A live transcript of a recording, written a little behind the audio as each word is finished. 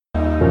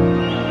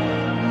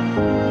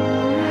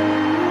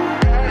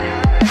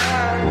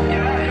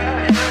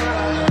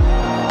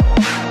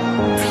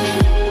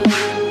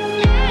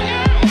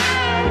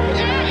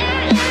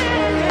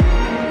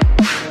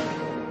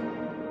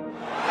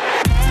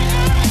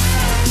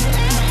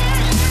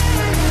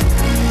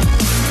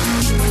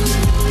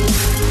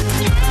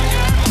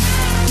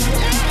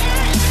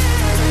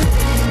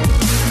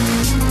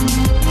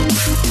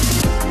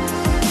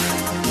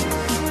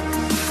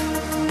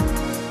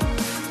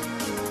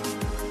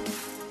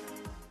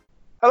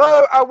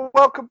Hello and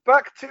welcome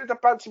back to the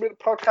Banter Minute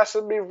podcast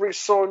and me, Rhys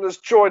Saunders.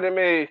 Joining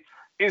me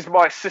is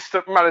my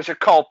assistant manager,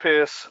 Carl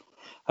Pearce.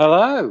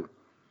 Hello.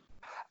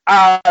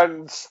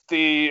 And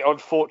the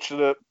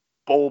unfortunate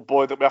bald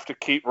boy that we have to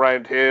keep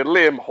round here,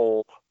 Liam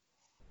Hall.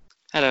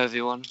 Hello,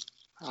 everyone.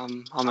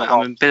 I'm in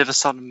a bit of a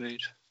sudden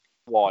mood.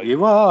 Why?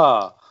 You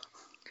are.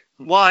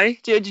 Why?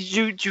 Do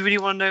you really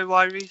want to know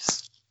why,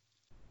 Rhys?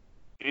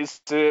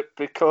 Is it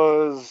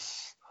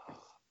because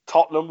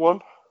Tottenham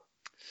won?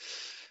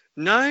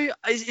 No,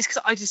 it's because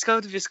I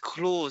discovered this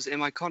clause in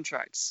my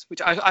contracts,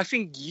 which I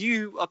think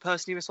you are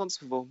personally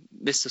responsible for,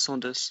 Mr.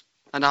 Saunders,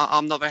 and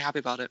I'm not very happy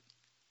about it.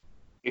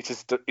 It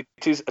is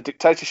a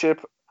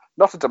dictatorship,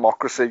 not a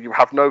democracy. You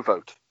have no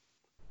vote.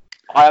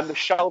 I am the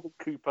Sheldon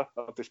Cooper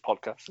of this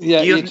podcast.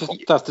 Yeah, you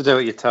just have to do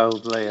what you're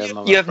told,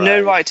 Liam. You have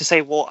no right to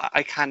say what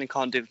I can and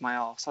can't do with my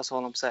arse. That's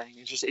all I'm saying.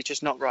 It's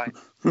just not right.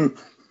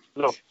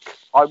 Look,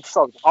 I'm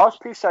sorry.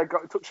 RSPCA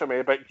got in touch with me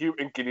about you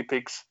and guinea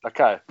pigs.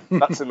 Okay,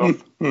 that's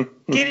enough.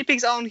 Guinea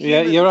pigs aren't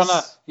Yeah,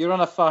 humans. you're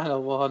on a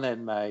final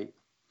warning, mate.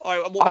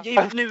 All right, well,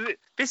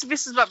 this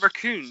is about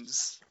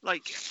raccoons.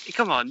 Like,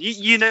 come on,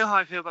 you know how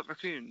I feel about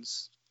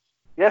raccoons.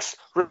 Yes,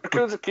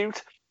 raccoons are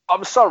cute.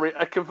 I'm sorry,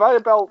 a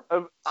conveyor belt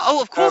of...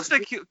 Oh, of course they're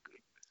cute.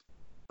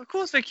 Of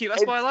course they're cute.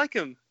 That's why I like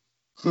them.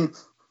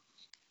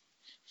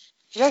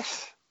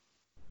 Yes,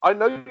 I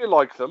know you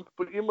like them,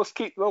 but you must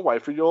keep them away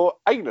from your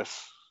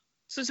anus.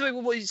 So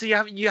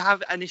you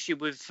have an issue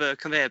with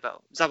conveyor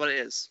belt? Is that what it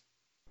is?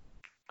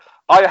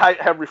 I hate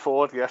Henry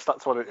Ford. Yes,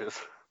 that's what it is.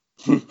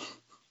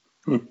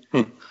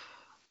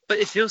 But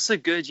it feels so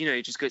good,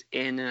 it just goes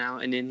in and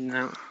out and in and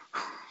out.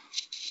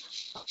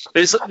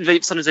 But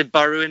sometimes they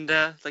burrow in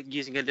there, like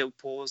using their little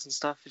paws and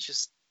stuff.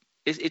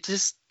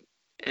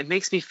 It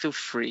makes me feel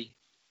free.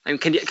 I mean,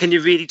 can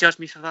you really judge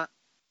me for that?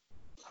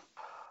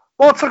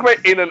 Well, talk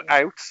about in and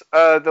out.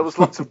 There was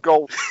lots of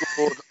goals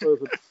scored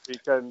over the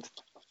weekend,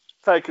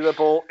 taking the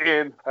ball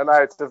in and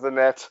out of the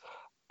net.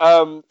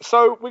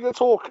 So we're going to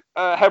talk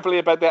heavily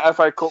about the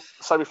FA Cup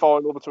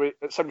semi-final between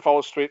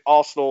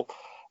Arsenal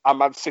and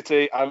Man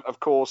City, and of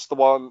course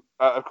Man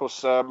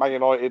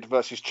United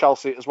versus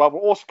Chelsea as well. We're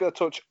also going to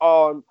touch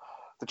on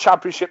the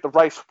Championship. The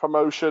race for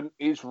promotion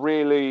is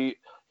really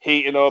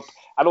heating up,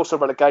 and also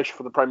relegation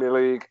for the Premier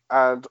League,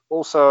 and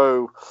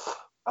also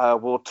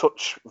we'll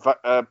touch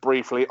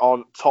briefly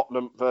on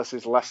Tottenham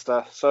versus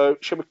Leicester. So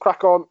should we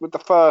crack on with the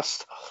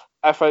first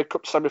FA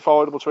Cup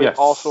semi-final between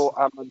Arsenal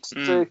and Man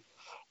City?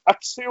 A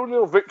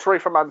 2-0 victory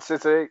for Man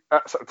City.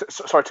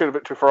 2-0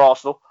 victory for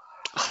Arsenal.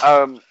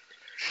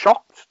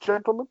 Shocked,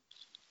 gentlemen?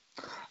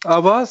 I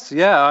was,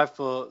 yeah. I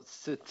thought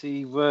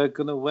City were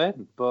going to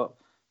win, but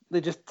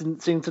they just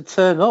didn't seem to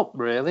turn up,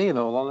 really, in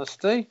all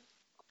honesty.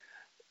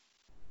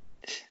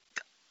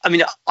 I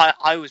mean,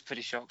 I was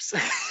pretty shocked.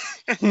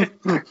 I mean,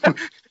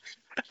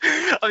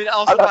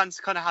 Arsenal fans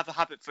kind of have a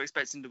habit for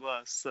expecting the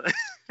worst. So.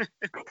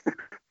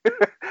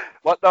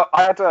 Well, no,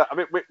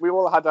 we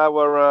all had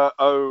our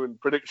own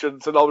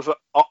predictions, and I was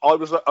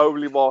the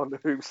only one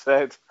who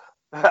said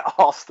that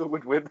Arsenal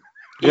would win.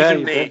 Yeah,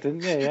 you did,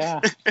 didn't you?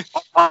 Yeah.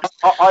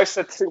 I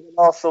said 2-1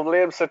 Arsenal.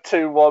 Liam said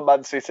 2-1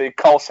 Man City.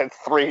 Cole said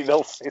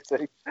 3-0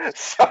 City.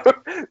 So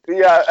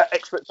the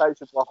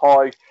expectations were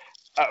high.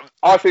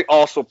 I think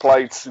Arsenal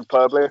played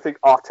superbly. I think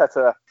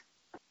Arteta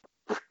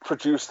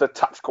produced a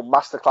tactical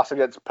masterclass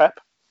against Pep.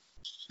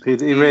 He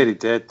really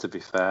did, to be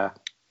fair.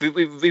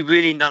 We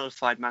really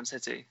nullified Man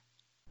City.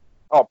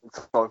 Oh,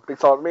 big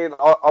time. I mean,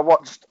 I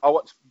watched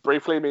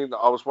briefly. I mean,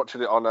 I was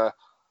watching it on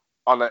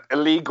an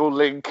illegal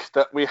link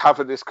that we have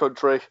in this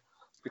country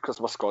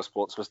because my Sky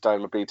Sports was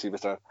down, my BT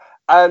was down,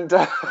 and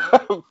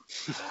what's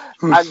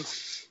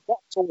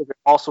all of it?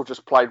 Arsenal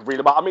just played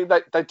really well. I mean,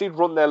 they did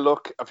run their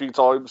luck a few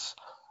times,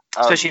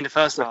 especially in the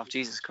first half.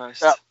 Jesus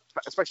Christ! Yeah,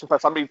 especially the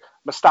first. I mean,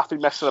 Mustafi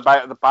messing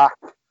about at the back,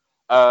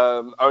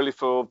 only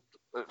for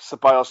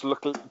Ceballos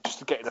looking just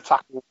to get in a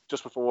tackle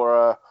just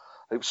before I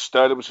think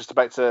Sterling was just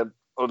about to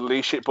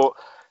unleash it. But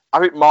I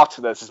think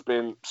Martinez has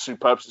been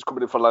superb since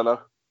coming in for Leno.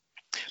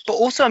 But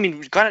also, I mean,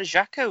 Granit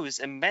Xhaka was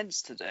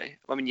immense today.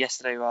 I mean,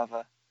 yesterday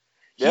rather.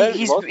 Yeah,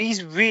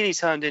 he's really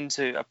turned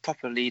into a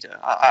proper leader.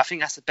 I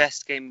think that's the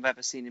best game I've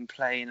ever seen him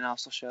play in an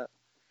Arsenal shirt.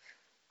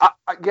 I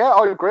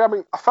agree. I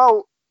mean, I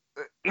felt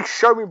he's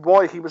showing me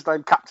why he was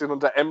named captain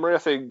under Emery. I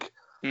think.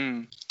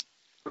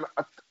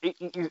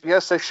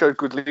 Yes, they showed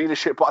good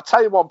leadership, but I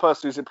tell you one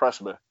person who's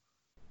impressed me: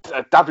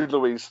 David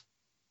Luiz.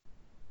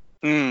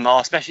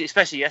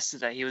 Especially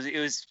yesterday, he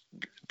was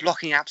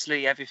blocking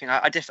absolutely everything.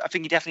 I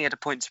think he definitely had a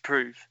point to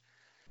prove,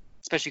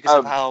 especially because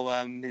of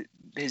how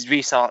his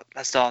restart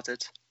has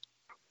started.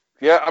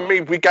 Yeah, I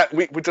mean, we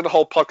did a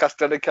whole podcast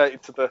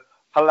dedicated to the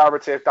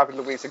hilarity of David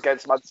Luiz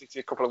against Man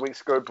City a couple of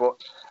weeks ago,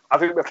 but I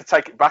think we have to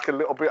take it back a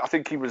little bit. I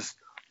think he was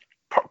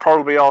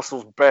probably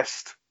Arsenal's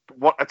best.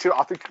 I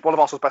think one of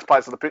Arsenal's best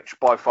players on the pitch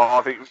by far.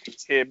 I think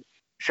it's him,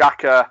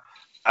 Xhaka,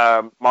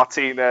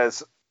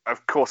 Martinez.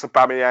 Of course,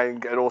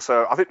 Aubameyang, and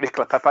also I think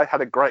Nicola Pepe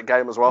had a great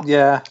game as well.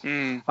 Yeah,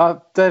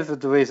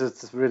 David Luiz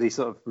has really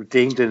sort of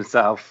redeemed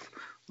himself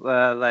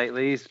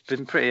lately. He's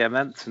been pretty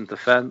immense in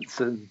defence,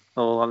 in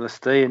all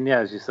honesty. And yeah,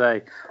 as you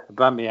say,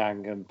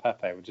 Aubameyang and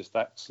Pepe were just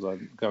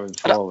excellent going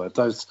forward.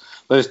 Those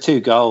two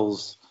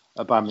goals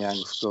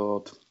Aubameyang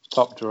scored,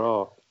 top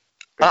draw.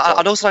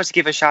 I'd also like to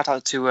give a shout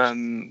out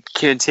to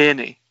Kieran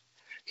Tierney,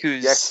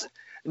 who's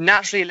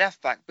naturally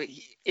left back, but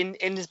in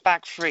his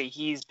back three,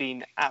 he's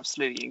been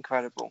absolutely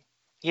incredible.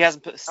 He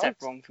hasn't put a step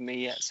wrong for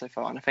me yet so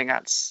far, and I think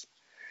that's.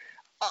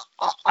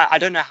 I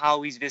don't know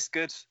how he's this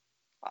good.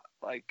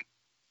 Like,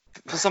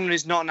 for someone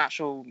who's not a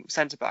natural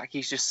centre back,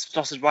 he's just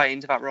slotted right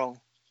into that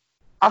role.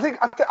 I think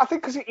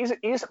because he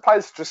is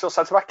playing still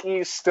centre back, he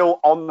is still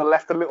on the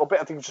left a little bit.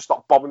 I think he's just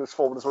not bombing us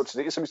forward as much as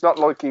he is. So it's not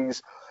like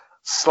he's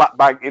slap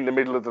bang in the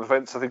middle of the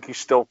defence. I think he's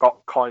still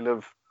got kind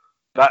of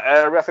that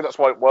area. I think that's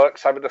why it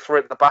works, having the three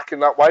at the back in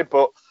that way.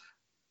 But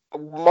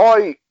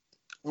my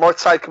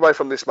takeaway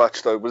from this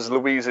match, though, was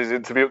Luiz's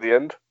interview at the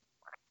end.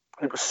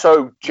 It was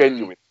so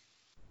genuine.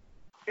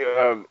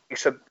 He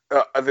said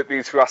that the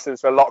interview asked him,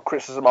 there's been a lot of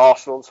criticism of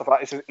Arsenal and stuff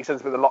like that. He said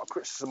there's been a lot of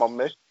criticism on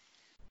me.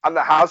 And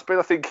there has been.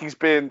 I think he's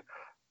been...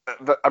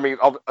 I mean,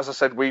 as I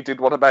said, we did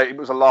one about him. It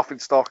was a laughing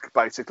stock,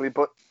 basically.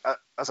 But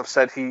as I've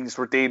said, he's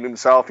redeemed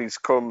himself. He's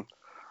come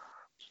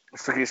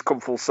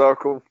full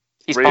circle.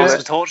 He's passed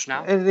the torch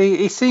now.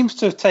 He seems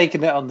to have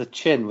taken it on the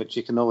chin, which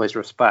you can always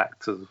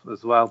respect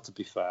as well, to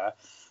be fair.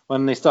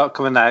 When they start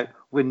coming out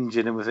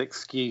whinging and with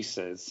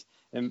excuses,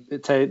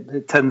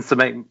 it tends to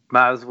make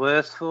matters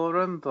worse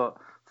for him. But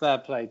fair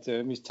play to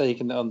him. He's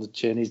taken it on the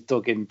chin. He's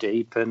dug in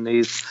deep and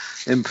he's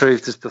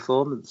improved his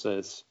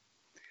performances.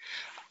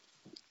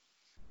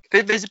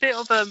 There's a bit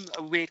of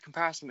a weird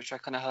comparison which I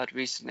kind of heard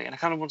recently, and I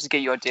kind of wanted to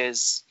get your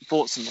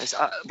thoughts on this.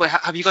 But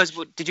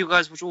did you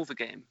guys watch all the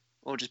game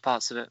or just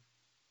parts of it?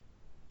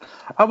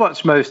 I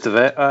watched most of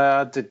it.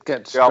 I did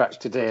get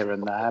distracted here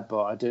and there,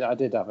 but I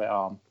did have it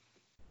on.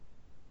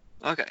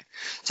 Okay,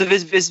 so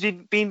there's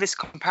been this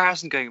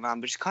comparison going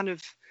around, which kind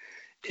of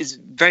is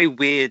very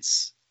weird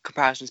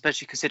comparison,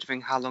 especially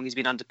considering how long he's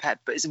been under Pep.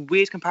 But it's a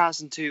weird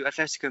comparison to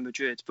Atletico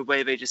Madrid, the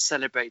way they just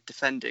celebrate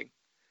defending.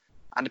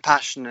 And the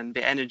passion and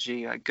the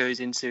energy that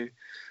goes into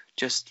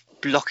just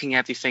blocking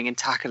everything and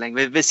tackling.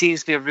 There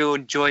seems to be a real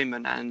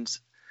enjoyment, and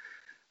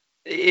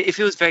it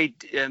feels very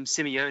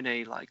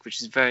Simeone-like,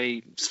 which is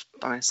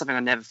something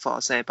I never thought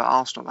I'd say about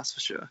Arsenal, that's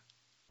for sure.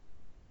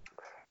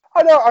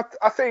 I know.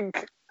 I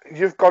think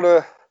you've got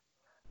to...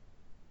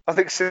 I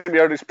think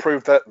Simeone's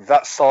proved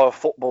that style of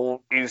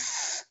football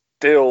is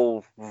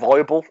still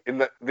viable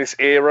in this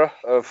era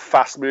of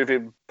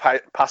fast-moving,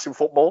 passing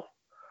football.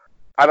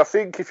 And I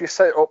think if you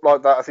set it up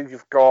like that, I think you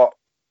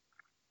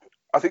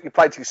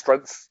play to your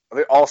strengths. I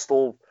think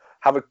Arsenal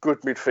have a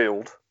good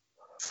midfield,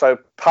 so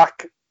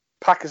pack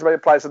as many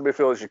players in the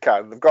midfield as you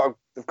can. They've got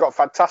a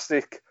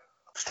fantastic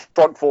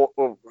strong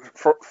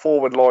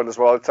forward line as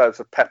well in terms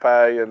of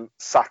Pepe and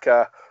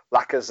Saka,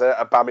 Lacazette,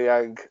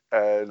 Aubameyang,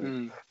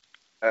 and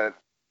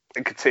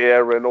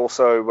Nketiah, and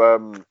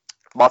also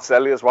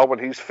Martinelli as well when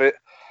he's fit.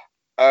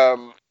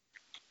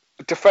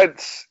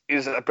 Defence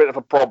is a bit of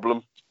a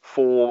problem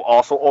for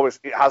Arsenal. Always,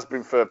 it has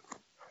been for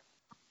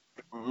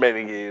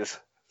many years,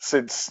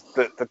 since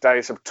the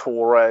days of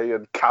Toure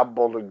and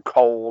Campbell and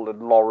Cole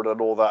and Lauren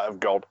and all that have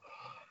gone.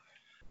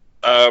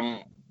 I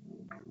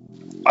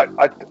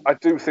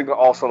do think that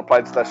Arsenal are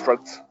playing to their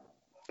strengths.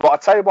 But I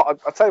tell you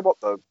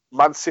what though,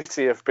 Man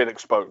City have been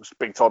exposed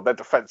big time. Their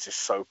defence is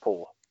so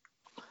poor.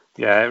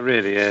 Yeah, it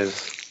really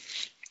is.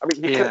 I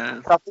mean, you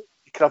can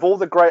have all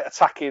the great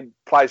attacking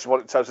players you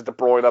want in terms of De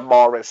Bruyne,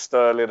 Mahrez,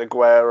 Sterling,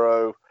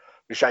 Aguero,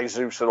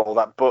 Jesus and all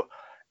that, but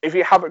if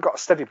you haven't got a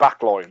steady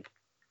backline,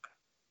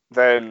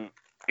 then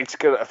it's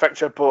going to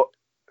affect you. But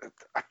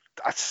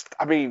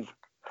I mean,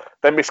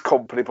 they miss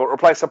Kompany, but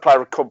replace a player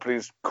with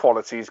Kompany's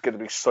quality is going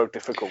to be so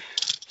difficult.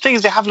 The thing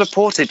is, they have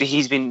Laporte, but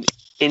he's been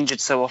injured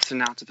so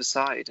often out of the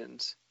side,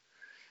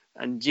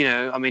 and you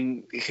know, I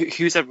mean,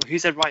 who's their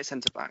right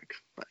centre back?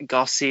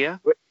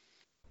 Garcia.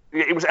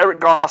 It was Eric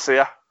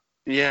Garcia.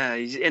 Yeah,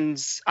 and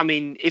I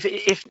mean, if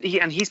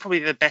he's probably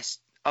the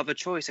best other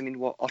choice. I mean,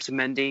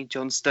 Otamendi,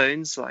 John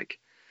Stones, like,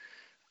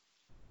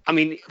 I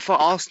mean, for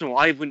Arsenal,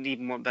 I wouldn't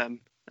even want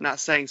them, and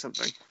that's saying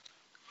something.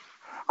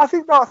 I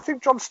think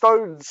John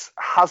Stones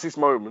has his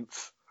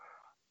moments,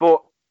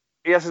 but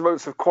he has his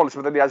moments of quality,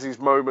 but then he has his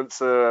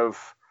moments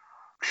of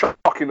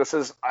shockiness,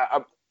 as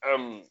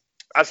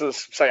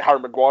say Harry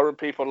Maguire and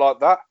people like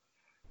that,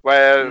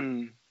 where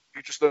you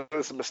just know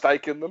there's a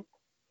mistake in them.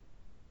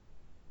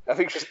 I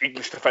think it's just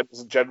English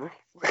defenders in general.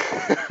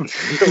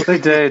 They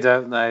do,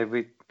 don't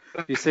they?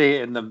 You see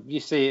it in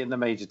the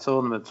major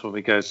tournaments when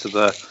we go to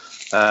the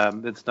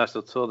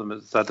international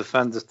tournaments. Our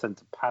defenders tend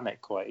to panic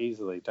quite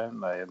easily, don't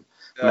they, and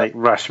make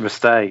rash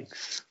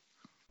mistakes.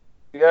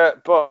 Yeah,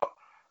 but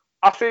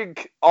I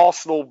think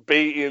Arsenal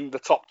beating the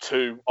top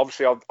two.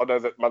 Obviously, I know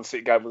that Man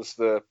City game was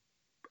the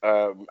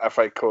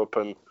FA Cup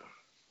and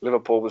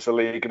Liverpool was the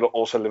league, and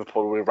also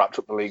Liverpool really wrapped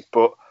up the league.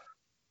 But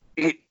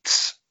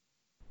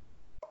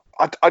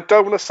I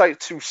don't want to say it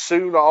too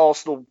soon.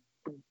 Arsenal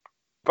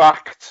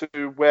back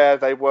to where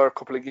they were a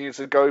couple of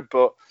years ago,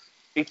 but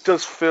it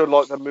does feel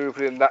like they're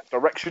moving in that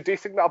direction. Do you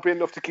think that'll be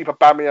enough to keep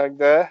Aubameyang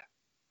there?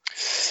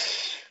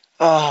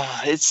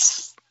 I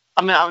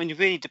mean, it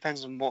really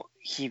depends on what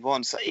he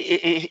wants.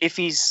 If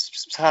he's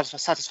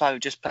satisfied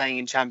with just playing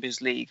in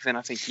Champions League, then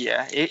I think,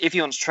 yeah. If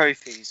he wants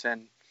trophies,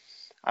 then,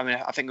 I mean,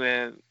 I think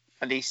we're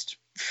at least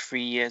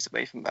 3 years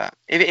away from that.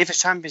 If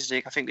it's Champions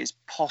League, I think it's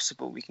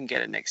possible we can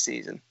get it next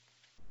season.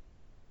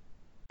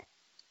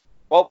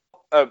 Well,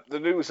 there's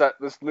news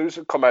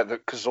that come out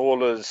that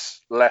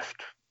Cazorla's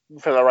left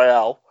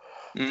Villarreal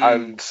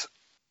and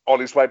on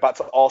his way back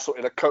to Arsenal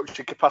in a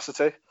coaching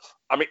capacity.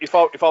 I mean, if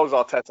I was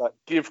Arteta,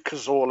 give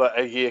Cazorla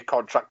a year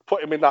contract,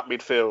 put him in that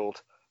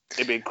midfield,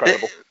 it'd be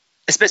incredible.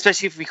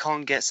 Especially if we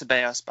can't get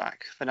Ceballos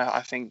back, then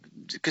I think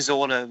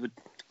Cazorla would.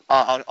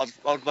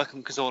 I'd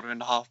welcome Cazorla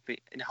in a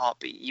heartbeat,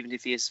 even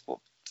if he is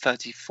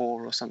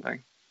 34 or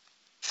something.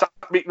 So,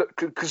 I mean,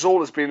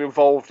 Cazorla's been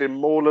involved in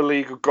more La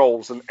Liga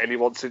goals than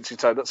anyone since he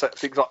turned up. So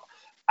things like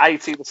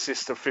 18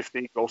 assists and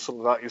 15 goals,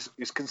 something like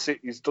that.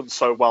 He's done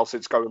so well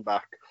since going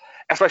back,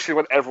 especially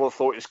when everyone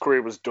thought his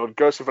career was done.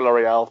 Goes to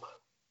Villarreal.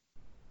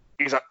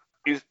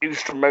 He's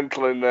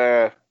instrumental in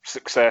their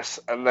success.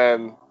 And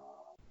then,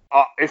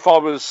 if I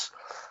was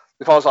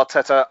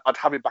Arteta, I'd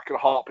have him back in a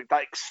heartbeat.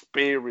 That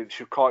experience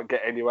you can't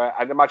get anywhere.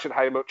 And imagine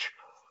how much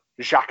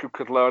Xhaka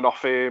could learn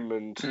off him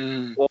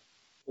and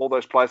all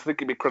those players. I think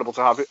it'd be incredible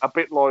to have it. A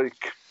bit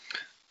like,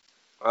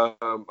 I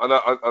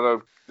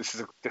know this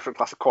is a different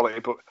class of quality,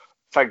 but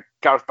say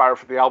Gareth Barry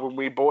for the album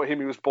we bought him.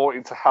 He was bought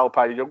in to help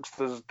our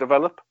youngsters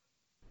develop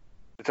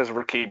in terms of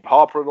Raheem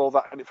Harper and all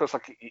that, and it feels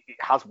like it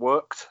has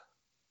worked.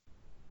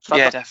 So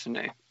yeah,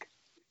 definitely.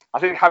 I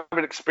think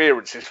having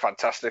experience is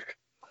fantastic.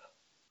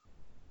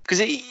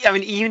 Because I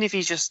mean, even if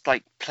he's just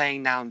like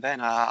playing now and then,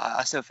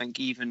 I still think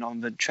even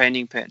on the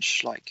training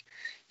pitch, like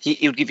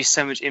he would give you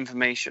so much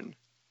information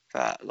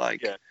that,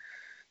 like, yeah.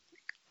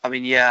 I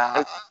mean,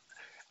 yeah,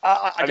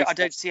 I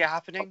don't see it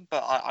happening,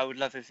 but I would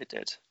love if it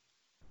did.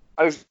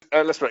 Let's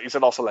admit, he's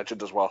an Arsenal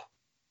legend as well.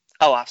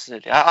 Oh,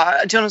 absolutely.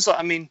 To be honest,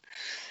 I mean,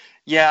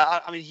 yeah,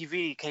 I mean, he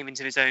really came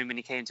into his own when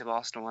he came to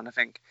Arsenal, and I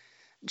think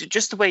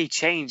just the way he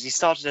changed. He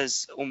started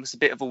as almost a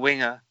bit of a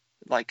winger,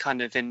 like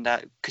kind of in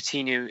that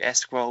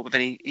Coutinho-esque role, but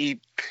then he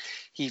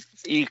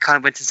kind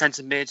of went to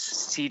centre mid,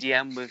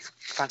 CDM with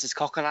Francis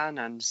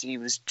Coquelin, and he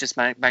was just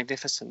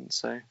magnificent.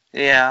 So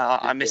yeah,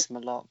 I miss him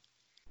a lot.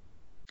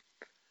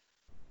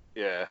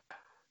 Yeah,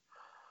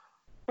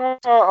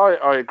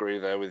 I agree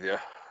there with you.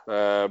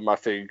 I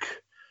think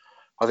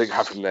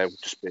having him there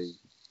would just be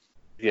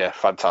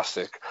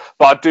fantastic.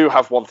 But I do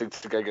have one thing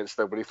to go against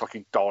them when he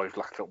fucking dived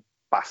like a little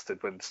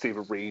bastard when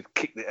Stephen Reed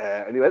kicked the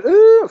air and he went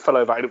fell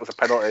over and it was a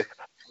penalty. It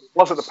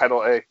wasn't a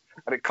penalty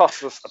and it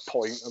cost us a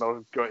point and I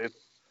was gutted.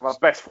 My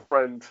best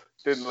friend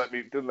didn't let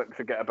me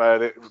forget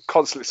about it. He was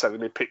constantly sending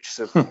me pictures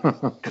of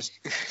but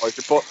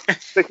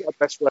thinking of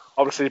my best friend,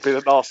 obviously being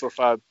an Arsenal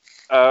fan,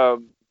 I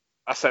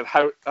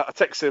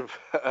texted him,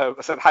 I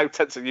said, how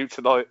tense are you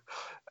tonight?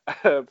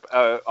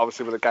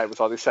 Obviously when the game was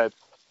on, he said,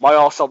 my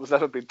arsehole has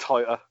never been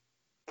tighter.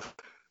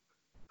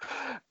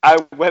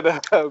 And when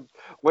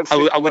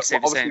I would say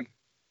the same.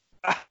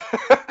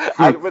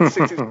 And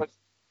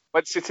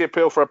when City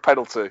appealed for a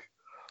penalty,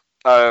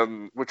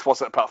 which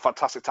was a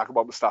fantastic tackle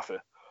by Mustafi,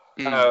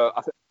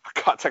 I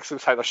can't text him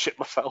saying I shit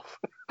myself.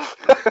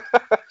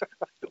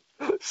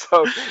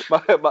 So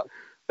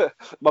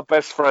my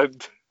best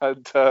friend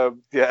and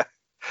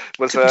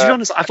was. To be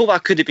honest, I thought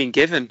that could have been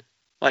given.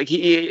 Like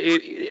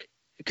he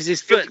because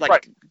his foot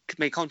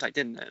made contact,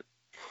 didn't it?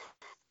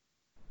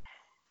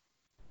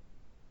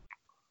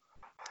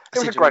 It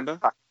was a great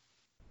tackle.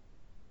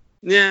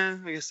 Yeah,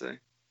 I guess so.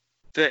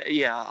 But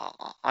yeah,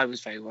 I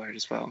was very worried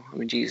as well. I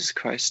mean, Jesus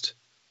Christ.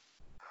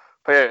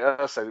 But yeah,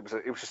 as I said,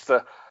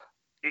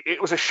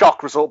 it was a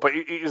shock result. But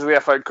it is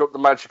the FA Cup. The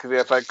magic of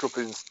the FA Cup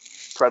is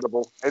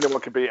incredible.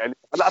 Anyone can beat anyone,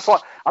 and that's why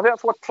I think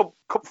that's why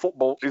cup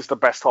football is the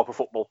best type of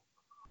football.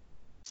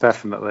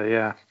 Definitely,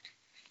 yeah.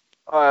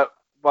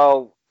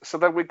 Well, so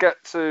then we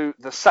get to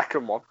the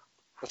second one.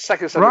 The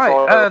second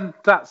semi-final. Right, and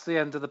that's the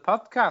end of the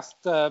podcast.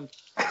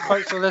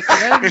 Thanks for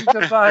listening.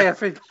 Goodbye,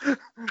 everybody.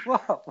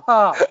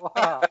 Wow.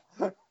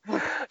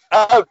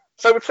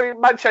 So between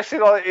Manchester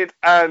United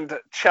and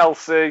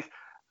Chelsea,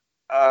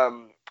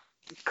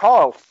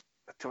 Kyle,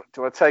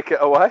 do I take it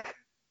away?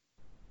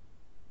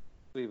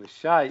 We were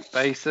shite,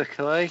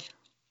 basically.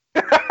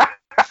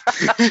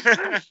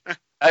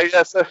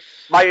 So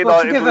Man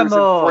United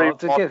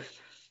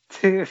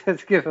to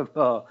give a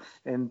more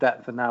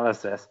in-depth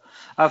analysis,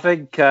 I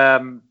think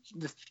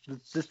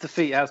this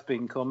defeat has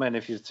been coming.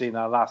 If you've seen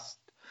our last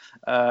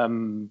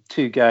 2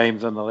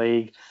 games in the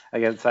league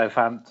against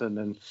Southampton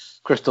and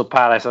Crystal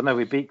Palace, I know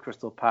we beat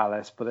Crystal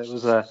Palace, but it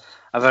was a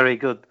very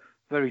good,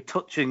 very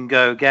touch and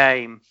go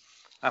game.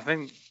 I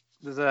think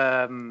these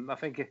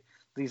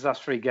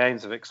last 3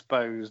 games have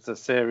exposed a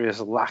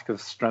serious lack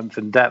of strength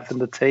and depth in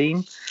the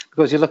team,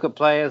 because you look at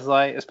players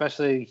like,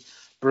 especially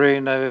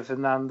Bruno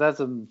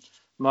Fernandes and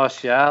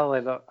Martial,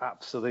 they look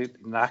absolutely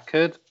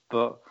knackered,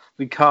 but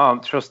we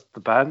can't trust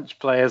the bench.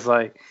 Players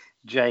like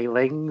Jay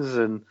Lings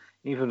and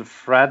even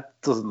Fred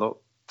doesn't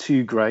look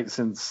too great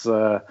since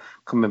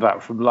coming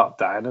back from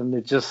lockdown, and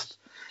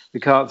we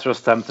can't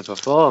trust them to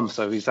perform.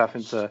 So he's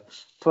having to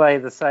play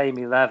the same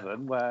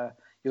 11. Where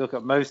you look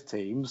at most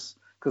teams,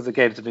 because the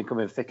games have been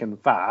coming thick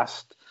and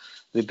fast,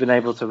 they've been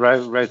able to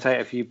rotate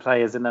a few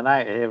players in and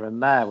out here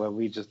and there, where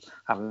we just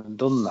haven't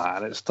done that,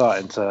 and it's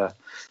starting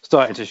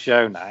to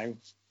show now.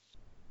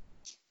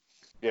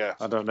 Yeah,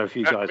 I don't know if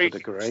you guys would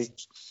agree.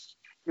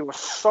 It was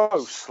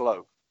so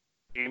slow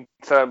in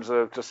terms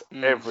of just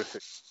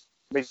everything.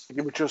 I mean,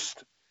 it was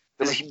just...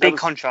 There's a big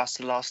contrast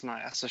to last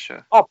night, that's for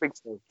sure. Oh, big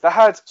thing. They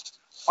had...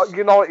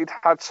 United,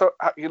 I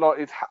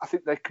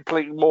think they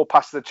completed more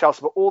passes than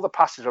Chelsea, but all the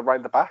passes were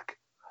around the back.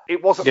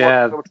 It wasn't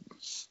like they were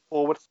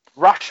forward.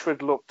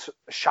 Rashford looked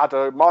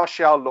shadow.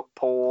 Martial looked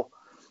poor.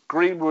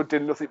 Greenwood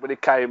did nothing when he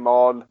came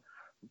on.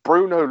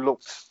 Bruno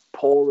looked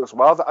poor as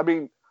well. I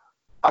mean,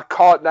 I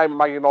can't name a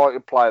Man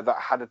United player that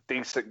had a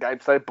decent game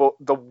today, but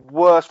the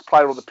worst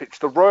player on the pitch,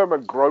 the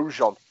Roman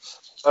Grosjean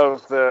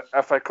of the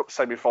FA Cup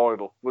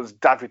semi-final, was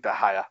David De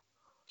Gea.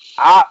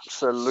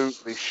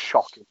 Absolutely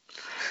shocking.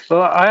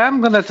 Well, I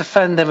am going to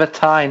defend him a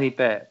tiny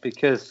bit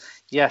because,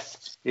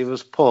 yes, he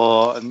was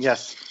poor, and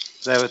yes,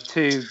 there were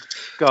 2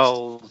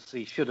 goals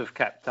he should have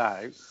kept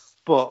out,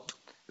 but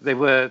they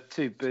were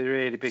 2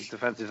 really big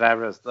defensive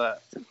errors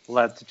that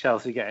led to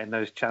Chelsea getting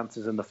those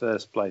chances in the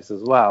first place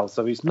as well.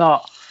 So he's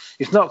not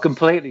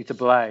completely to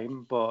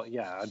blame, but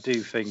yeah, I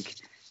do think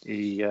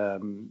he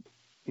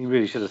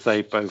really should have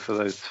saved both of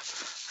those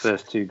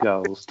first 2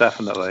 goals,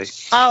 definitely.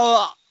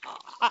 Oh,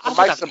 I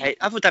thought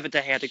David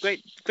De Gea had a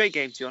great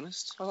game, to be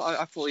honest.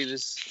 I thought he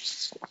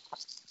was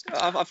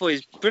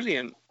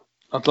brilliant.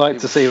 I'd like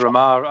to see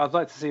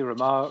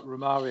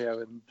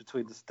Romario in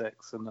between the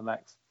sticks in the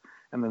next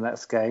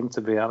game,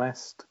 to be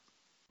honest.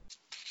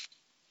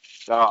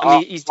 I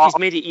mean, he's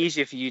made it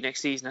easier for you next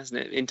season, hasn't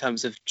it? In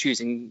terms of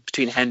choosing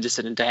between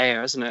Henderson and De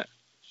Gea, hasn't it?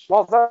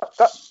 Well,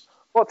 that's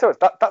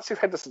if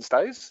Henderson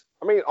stays.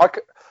 I mean,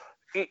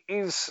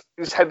 is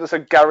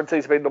Henderson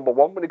guaranteed to be number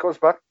 1 when he goes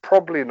back?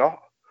 Probably not.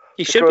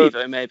 He should be,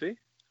 though, maybe.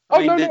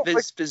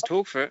 There's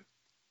talk for it.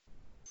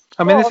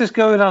 I mean, this is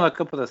going on a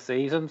couple of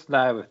seasons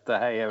now with De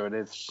Gea and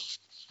his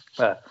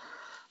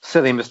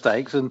silly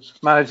mistakes, and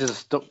managers have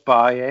stuck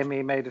by him.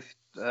 He made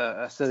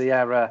a silly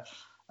error.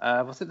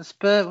 Was it the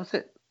Spurs? Was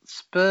it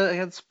Spurs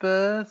against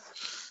Spurs?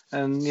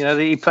 And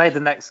he played the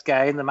next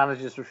game. The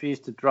managers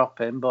refused to drop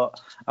him,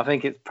 but I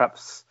think it's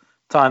perhaps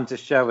time to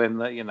show him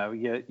that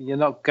you're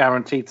not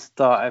guaranteed to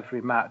start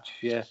every match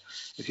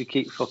if you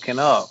keep fucking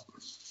up.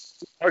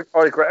 I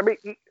agree. I mean,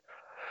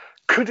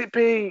 could it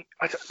be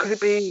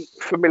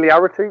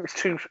familiarity?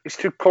 It's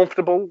too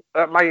comfortable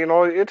at Man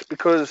United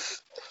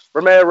because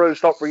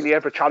Romero's not really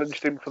ever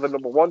challenged him for the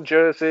number 1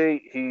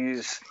 jersey.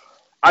 He's,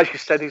 as you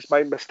said, he's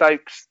made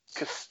mistakes,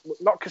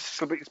 not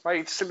consistently, but he's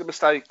made silly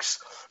mistakes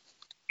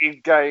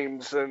in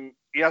games, and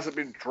he hasn't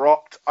been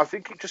dropped. I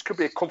think it just could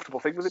be a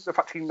comfortable thing with him. The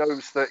fact he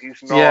knows that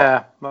he's not.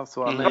 Yeah, that's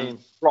what I mean.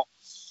 Dropped.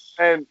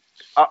 And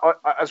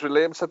as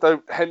Liam said,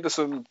 though,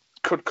 Henderson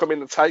could come in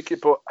and take it,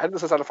 but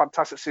Henderson's had a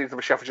fantastic season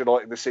for Sheffield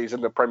United this season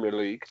in the Premier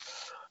League.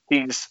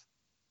 He's,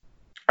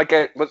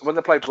 again, when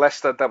they played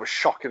Leicester, that was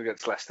shocking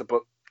against Leicester,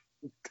 but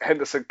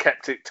Henderson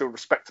kept it to a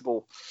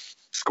respectable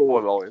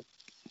scoreline.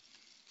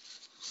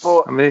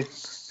 But I mean,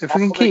 if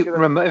we can keep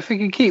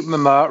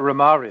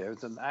Romario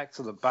as an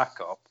excellent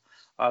backup,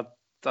 I'd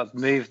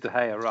move De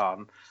Gea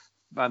on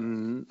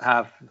and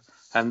have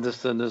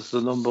Henderson as the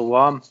number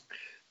 1.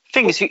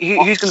 Thing is, who's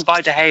going to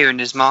buy De Gea in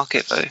this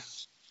market, though?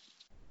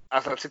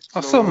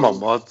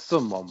 Someone would.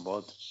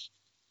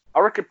 I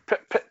reckon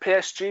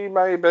PSG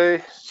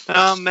maybe.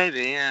 Oh,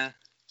 maybe, yeah.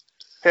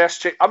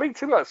 PSG. I mean,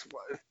 to be honest,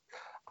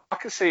 I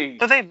can see.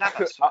 But they have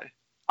that.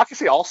 I can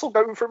see Arsenal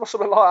going for him or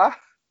something like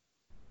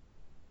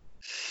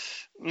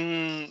that.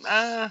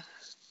 I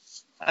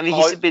mean,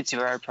 he's a bit too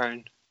error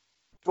prone.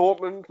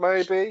 Dortmund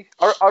maybe.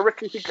 I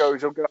reckon if he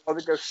goes, he'll go. I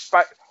think go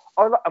back.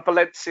 A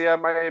Valencia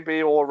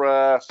maybe or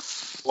a.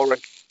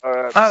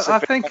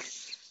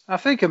 I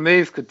think a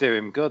move could do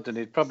him good, and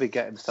he'd probably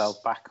get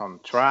himself back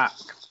on track.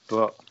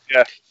 But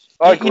yeah,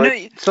 I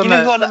agree.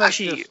 Something's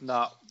just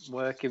not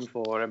working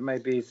for him.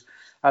 Maybe he's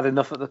had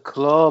enough at the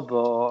club,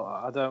 or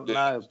I don't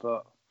know.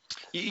 But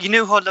you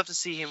know who I'd love to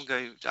see him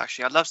go?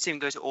 Actually, I'd love to see him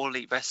go to All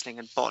Elite Wrestling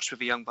and botch with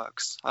the Young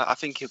Bucks. I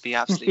think he'll be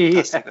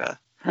absolutely fantastic there.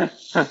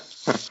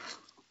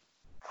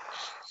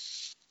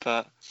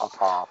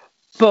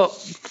 But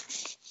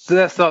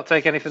let's not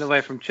take anything away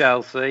from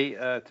Chelsea.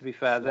 To be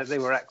fair, they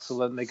were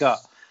excellent.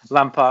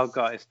 Lampard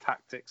got his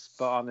tactics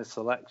spot on, his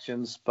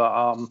selections spot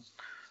on.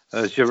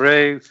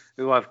 Giroud,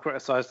 who I've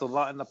criticised a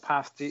lot in the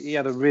past, he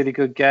had a really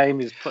good game.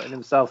 He's putting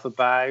himself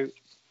about.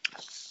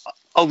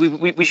 Oh,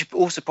 we should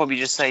also probably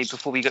just say,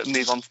 before we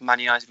move on from Man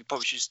United, we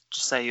probably should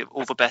just say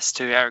all the best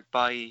to Eric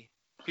Bailly,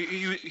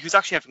 who's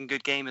actually having a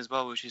good game as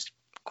well, which is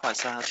quite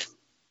sad.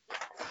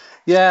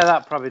 Yeah,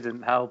 that probably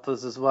didn't help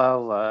us as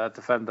well.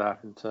 Defender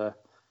having to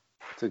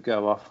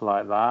go off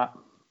like that.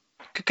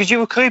 Because you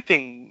were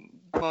coping,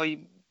 well, you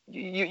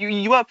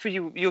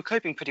were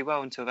coping pretty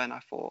well until then, I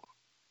thought.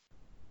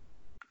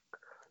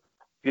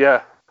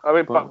 Yeah, I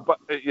mean, but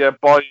yeah,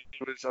 Boy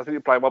was. I think he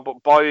played well,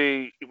 but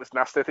Boy, it was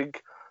nasty. I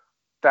think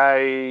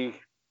they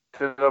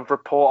did a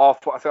report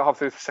off. I think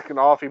after the second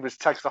half, he was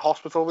taken to the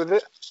hospital with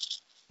it.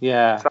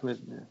 Yeah. So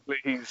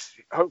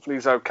hopefully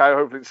he's okay.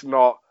 Hopefully it's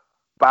not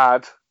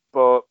bad.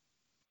 But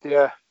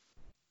yeah,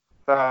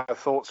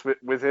 thoughts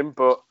with him.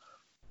 But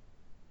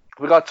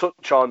we got to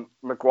touch on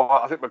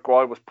Maguire. I think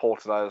Maguire was poor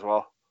today as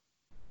well.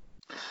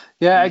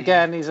 Yeah,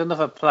 again, he's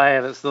another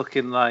player that's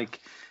looking like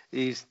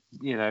he's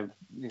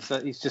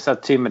just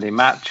had too many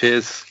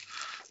matches.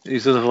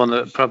 He's another one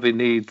that probably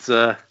needs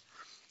to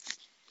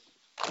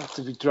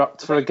be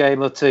dropped for a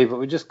game or two, but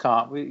we just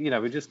can't. We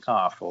just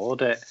can't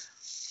afford it.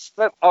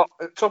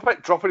 Talk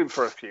about dropping him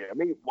for a few. I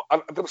mean,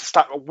 there was a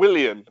stat.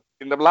 Willian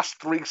in the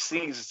last 3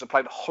 seasons have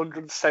played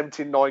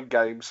 179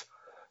 games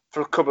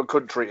for a club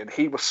country, and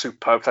he was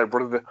superb. They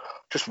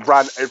just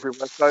ran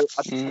everywhere. So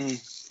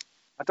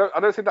I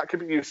don't think that can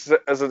be used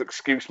as an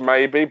excuse,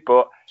 maybe.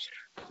 But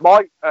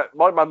my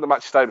man of the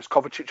match today was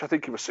Kovacic. I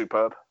think he was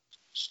superb.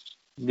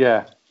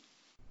 Yeah,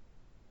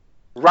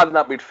 ran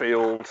that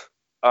midfield,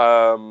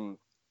 and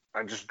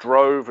just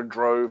drove,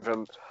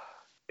 and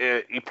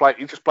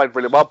he just played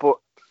really well. But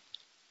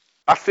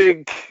I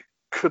think,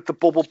 could the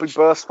bubble be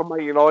burst for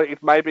Man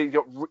United? Maybe you've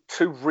got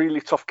 2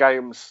 really tough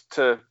games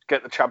to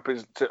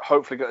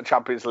hopefully get the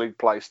Champions League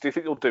place. Do you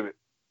think you'll do it?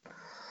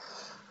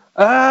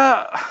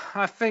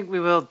 I think we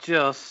will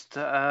just.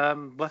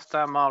 West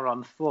Ham are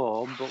on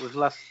form, but with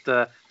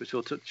Leicester, which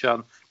we'll touch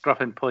on,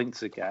 dropping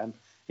points again.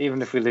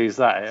 Even if we lose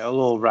that, it'll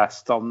all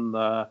rest on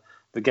the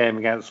game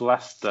against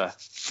Leicester.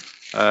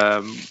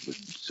 I'm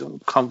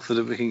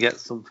confident we can get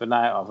something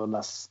out of,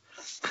 unless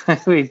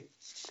we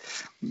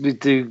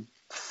do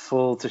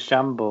fall to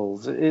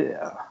shambles.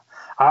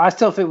 I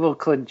still think we'll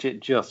clinch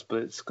it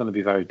but it's going to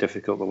be very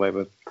difficult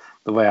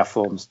the way our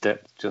form's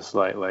dipped just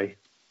lately.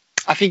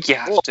 I think you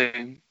have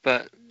to,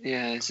 but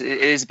yeah, it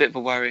is a bit of a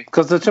worry.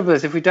 Because the trouble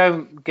is, if we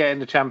don't get in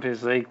the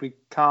Champions League, we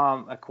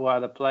can't acquire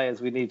the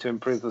players we need to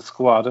improve the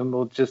squad, and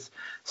we'll just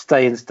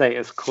stay in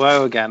status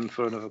quo again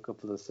for another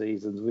couple of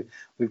seasons.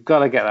 We've got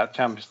to get that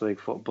Champions League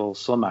football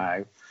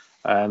somehow,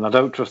 and I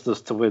don't trust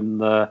us to win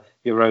the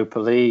Europa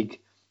League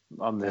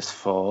on this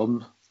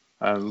form,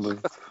 and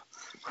with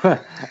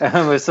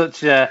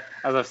such as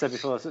I've said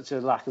before, such a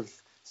lack of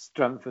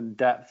strength and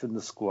depth in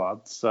the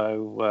squad.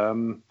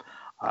 So.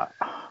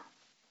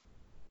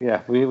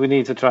 Yeah, we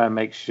need to try and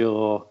make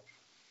sure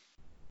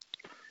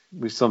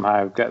we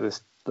somehow get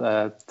this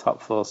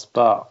top 4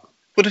 spot.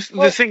 Well,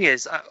 the thing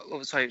is,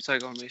 sorry,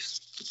 go on,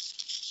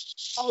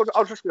 Reece. I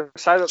was just going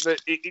to say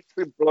that it's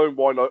been blown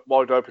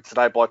wide open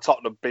today by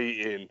Tottenham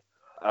beating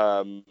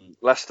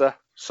Leicester.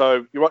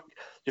 So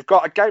you've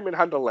got a game in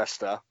hand on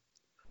Leicester,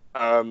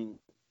 and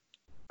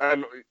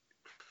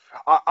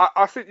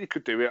I think you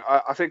could do it.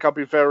 I think I'd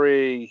be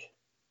very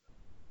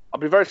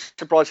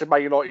surprised if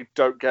Man United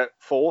don't get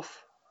 4th.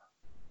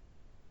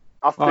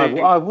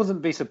 I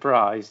wouldn't be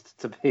surprised,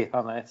 to be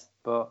honest,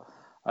 but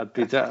I'd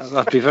be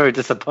very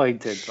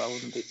disappointed, but I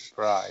wouldn't be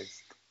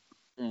surprised.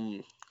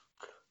 Liam,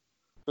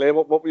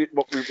 what were you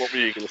going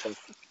to say?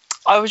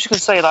 I was just going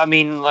to say that, I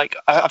mean, like,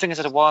 I think I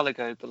said a while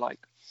ago, but like,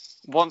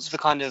 once the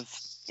kind of,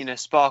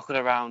 sparkle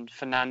around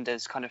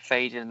Fernandes kind of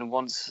faded, and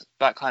once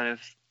that kind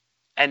of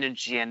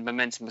energy and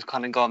momentum was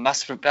kind of gone,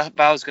 that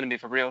was going to be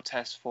the real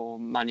test for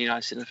Man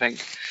United, I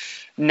think.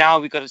 Now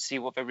we've got to see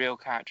what the real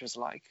character is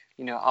like.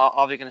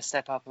 Are they going to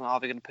step up, and are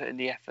they going to put in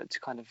the effort to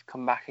kind of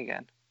come back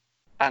again?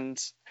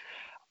 And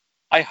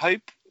I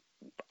hope,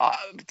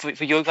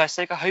 for your guys'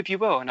 sake, I hope you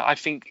will. And I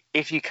think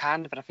if you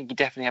can, but I think you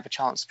definitely have a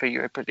chance for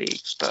Europa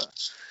League.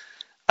 But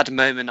at the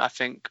moment, I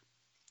think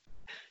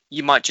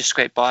you might just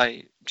scrape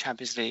by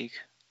Champions League.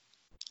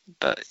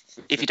 But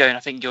if you don't,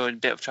 I think you're in a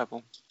bit of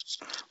trouble.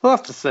 We'll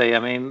have to see. I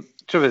mean,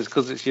 trouble is,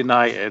 because it's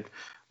United,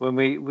 when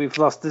we've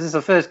lost, this is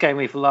the first game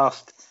we've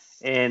lost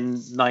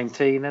in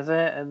 19, is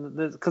it? And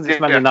because it's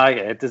Man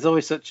United, there's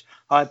always such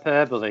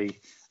hyperbole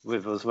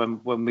with us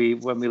when we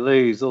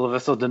lose. All of a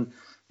sudden,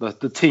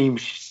 the team.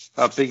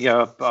 I've been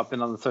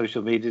on the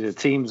social media. The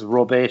team's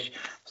rubbish.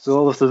 So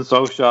all of a sudden,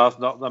 Solskjaer's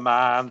not the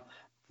man.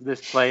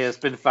 This player's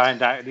been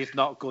found out and he's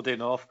not good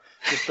enough.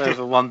 Just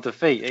over 1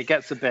 defeat, it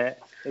gets a bit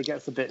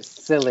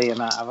silly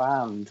and out of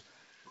hand.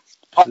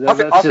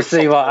 Let's just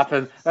see what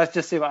happens. Let's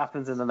just see what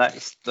happens in the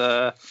next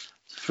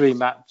 3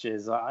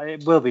 matches.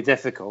 It will be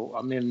difficult.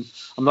 I mean,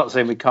 I'm not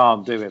saying we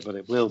can't do it, but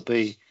it will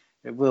be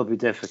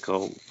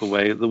difficult the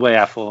way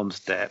our form's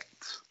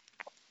dipped.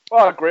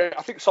 Well, I agree.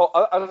 I think so.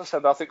 As I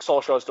said, I think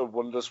Solskjaer's done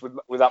wonders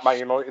with that Man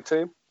United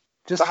team.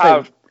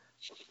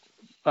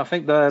 I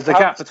think the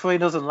gap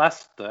between us and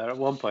Leicester at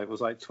one point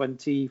was like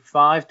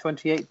 25,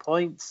 28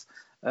 points.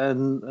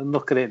 And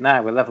look at it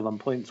now, we're level on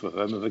points with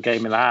them, with a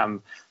game in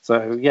hand.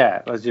 So,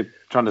 yeah, as you're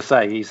trying to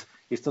say, he's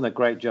done a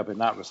great job in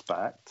that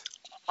respect.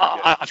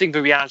 I think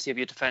the reality of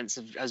your defence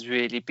has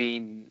really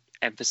been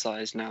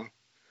emphasised now.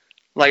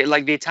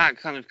 Like the attack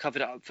kind of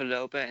covered it up for a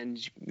little bit, and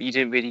you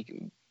didn't really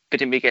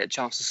get a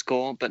chance to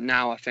score. But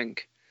now I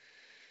think,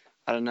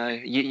 I don't know,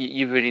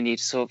 you really need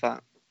to sort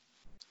that.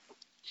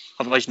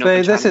 Otherwise, you're So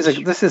not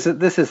going to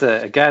this is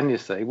again, you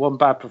see, one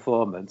bad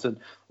performance, and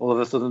all of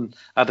a sudden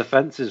our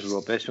defence is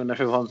rubbish when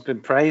everyone's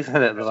been praising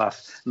it the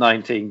last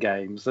 19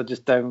 games. I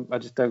just don't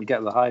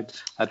get the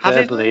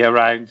hyperbole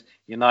around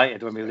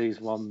United when we lose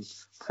one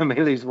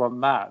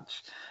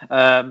match.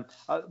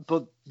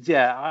 But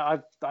yeah,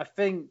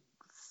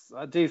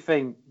 I do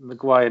think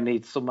Maguire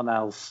needs someone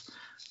else,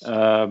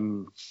 a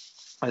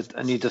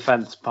new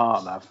defence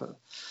partner.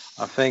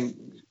 I think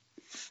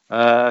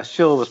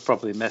Shaw was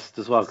probably missed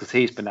as well because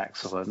he's been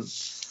excellent.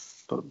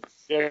 But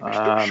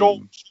Shaw.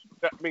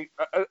 I mean,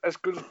 as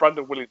good as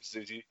Brandon Williams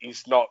is,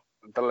 he's not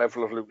the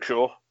level of Luke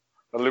Shaw.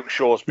 And Luke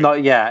Shaw's been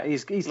not yet.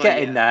 He's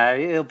getting there.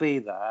 He'll be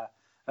there.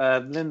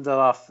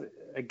 Lindelof,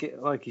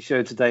 like he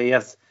showed today,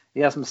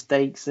 he has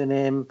mistakes in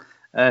him,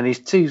 and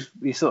he's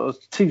sort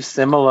of too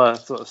similar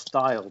sort of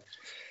style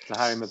to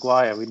Harry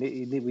Maguire. We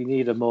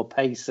need a more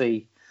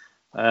pacey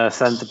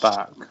centre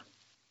back.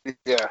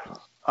 Yeah.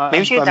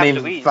 Maybe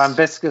Van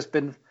Bissaka's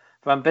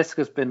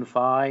been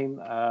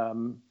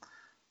fine.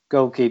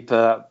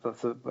 Goalkeeper,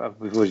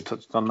 we've already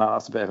touched on that.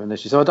 That's a bit of an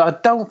issue. So I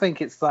don't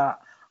think it's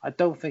that. I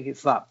don't think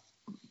it's that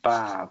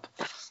bad.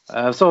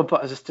 Someone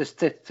put a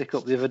statistic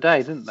up the other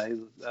day, didn't they?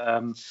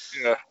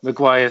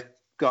 Maguire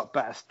got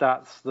better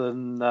stats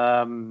than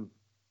the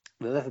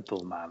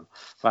Liverpool man,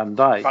 Van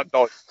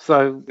Dijk.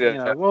 So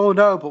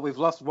no, but we've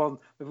lost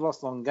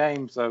one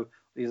game, so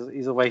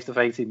he's a waste of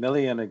 80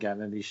 million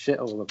again, and he's shit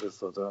all of a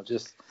sudden.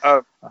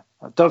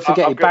 Don't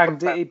forget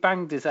he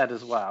banged his head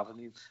as well,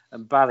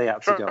 and Bally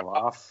had to go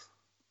off.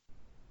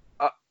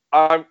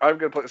 I'm going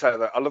to put this out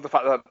there. I love the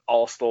fact that an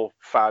Arsenal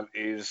fan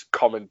is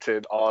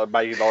commenting on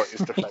Man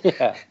United's defence.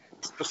 Yeah.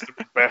 It's just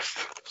the best.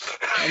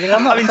 I mean,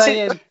 I'm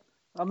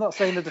not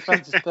saying the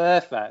defence is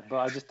perfect, but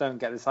I just don't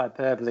get this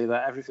hyperbole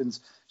that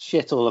everything's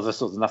shit all of a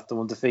sudden after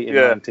one defeat in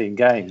 19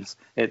 games.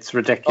 It's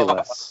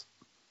ridiculous.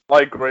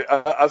 I agree.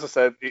 As I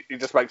said, it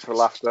just makes me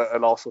laugh that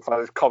an Arsenal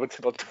fan is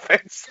commenting on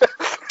defence.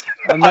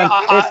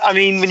 I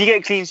mean, when you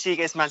get a clean sheet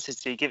against Man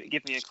City,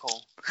 give me a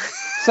call.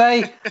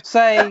 Say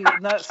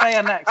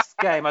our next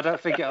game. I don't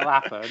think it'll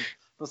happen.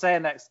 But say our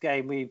next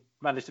game we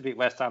manage to beat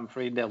West Ham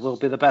 3-0. We'll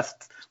be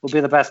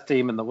the best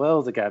team in the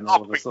world again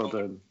all of a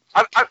sudden.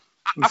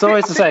 It's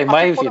always the same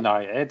way with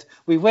United.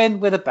 We win,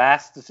 we're the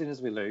best. As soon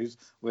as we lose,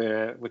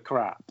 we're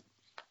crap.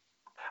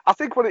 I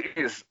think what it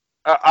is.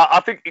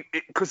 I think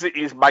because it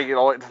is Man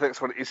United. I think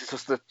that's what it is. It's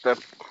just the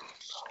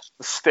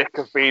stick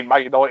of being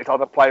Man United.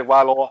 Either play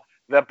well or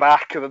they're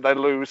back, and then they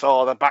lose,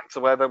 or they're back to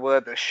where they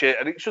were. They're shit,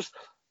 and it's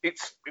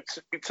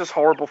just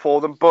horrible for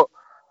them. But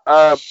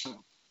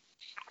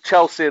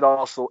Chelsea and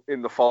Arsenal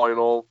in the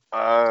final.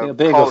 It'll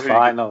be a good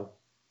final.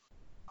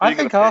 I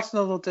think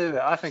Arsenal will do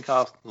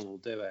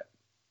it.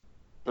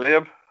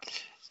 Liam?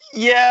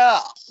 Yeah,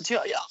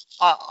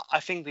 I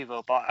think we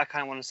will, but I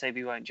kind of want to say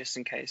we won't, just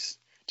in case.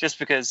 Just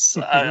because,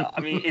 I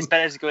mean, it's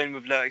better to go in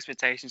with low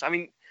expectations. I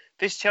mean,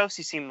 this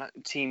Chelsea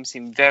team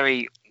seem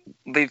they're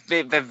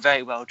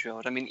very well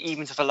drilled. I mean,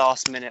 even to the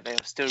last minute, they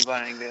are still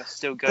running, they are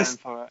still going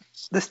for it.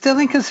 They're still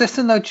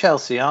inconsistent though,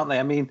 Chelsea, aren't they?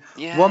 I mean,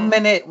 one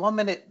minute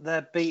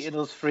they're beating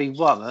us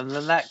 3-1, and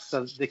the next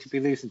they could be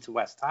losing to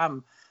West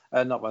Ham.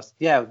 They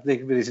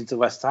could be losing to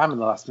West Ham in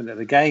the last minute of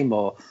the game,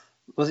 or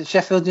was it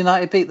Sheffield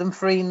United beat them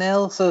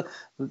 3-0? So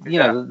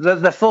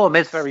the form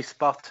is very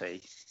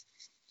spotty.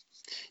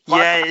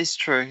 Yeah, it's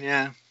true.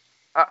 Yeah.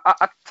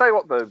 I tell you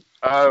what, though,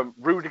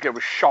 Rudiger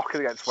was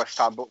shocking against West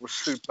Ham, but was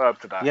superb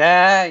today.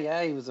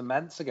 Yeah, he was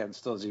immense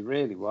against us. He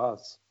really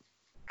was.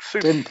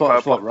 Didn't put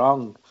a foot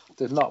wrong.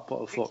 Did not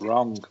put a foot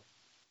wrong.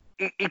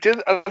 He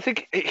did. I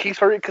think he's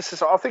very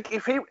consistent. I think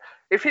if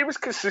he was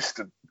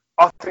consistent,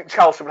 I think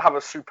Chelsea would have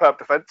a superb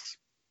defence.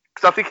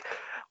 Because I think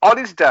on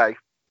his day,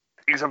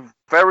 he's a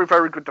very,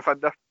 very good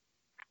defender.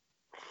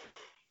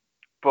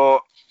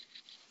 But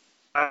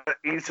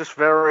he's just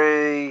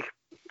very...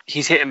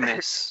 He's hit and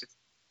miss.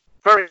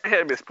 Very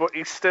hit and miss, but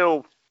he's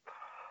still...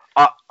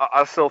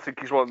 I still think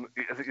I think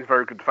he's a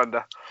very good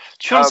defender.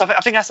 Sure,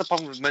 I think that's the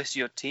problem with most of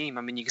your team.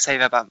 I mean, you can say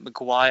that about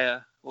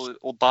Maguire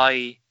or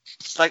Bailly.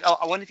 Like,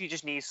 I wonder if you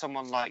just need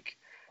someone like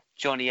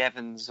Johnny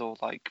Evans or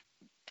like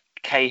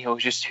Cahill,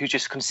 who's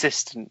just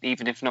consistent,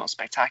 even if not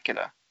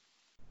spectacular.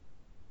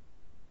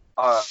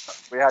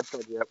 We had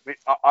Johnny Evans.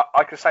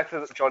 I can say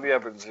that Johnny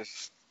Evans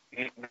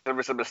there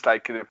is a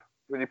mistake in him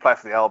when you play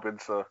for the Albion.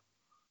 So.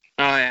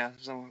 Oh yeah,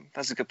 so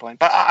that's a good point.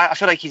 But I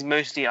feel like he's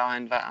mostly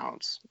ironed that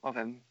out of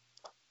him.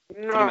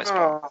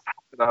 No.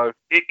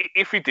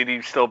 If he did,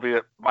 he'd still be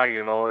at Man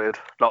United,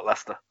 not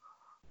Leicester.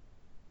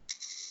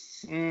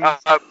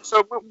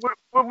 So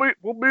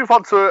we'll move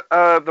on to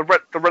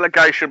the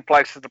relegation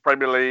places of the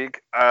Premier League.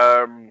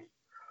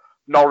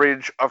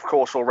 Norwich, of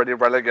course, already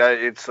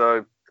relegated,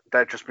 so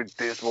they've just been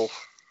dismal.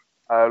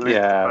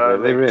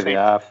 They really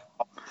have.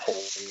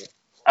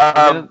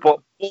 But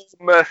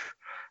Bournemouth,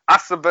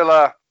 Aston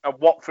Villa, and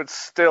Watford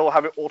still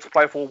have it all to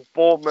play for.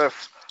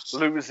 Bournemouth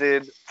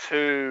losing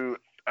to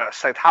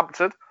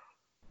Southampton.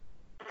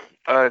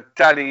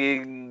 Danny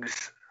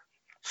Ings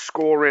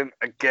scoring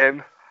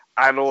again.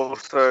 and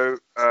also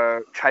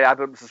Che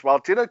Adams as well.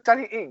 Do you know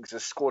Danny Ings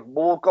has scored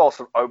more goals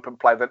from open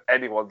play than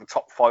anyone in the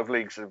top 5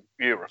 leagues of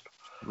Europe?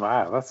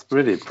 Wow, that's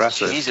really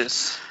impressive.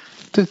 Jesus.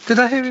 Did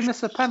I hear he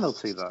miss a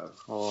penalty though?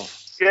 Or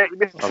Yeah, he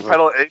missed a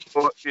penalty,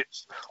 but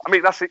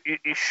that's it.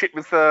 He's shit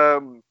with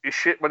he's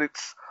shit when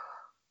it's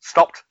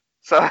stopped.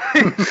 So,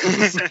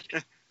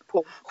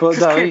 but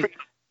no,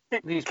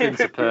 he's been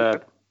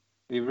superb.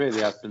 He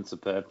really has been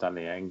superb,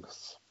 Danny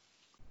Ings.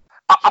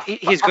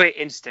 He's great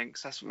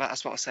instincts. That's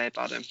what I say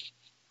about him.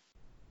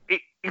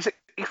 He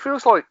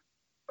feels like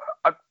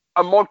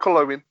a Michael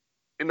Owen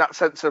in that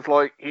sense of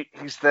like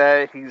he's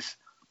there. He's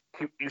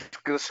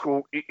going to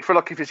score. You feel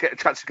like if he's getting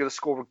a chance, he's going to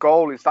score a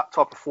goal. He's that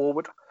type of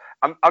forward.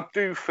 And I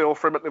do feel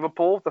for him at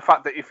Liverpool. The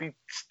fact that if he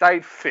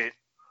stayed fit,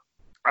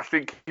 I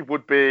think he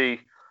would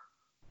be.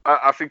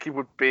 I think he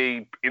would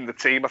be in the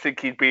team. I think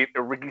he'd be in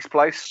Origi's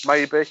place,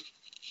 maybe.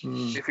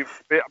 If he was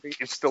fit, I think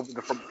he'd still be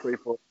the front three.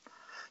 But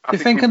do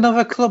you think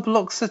another club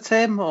looks at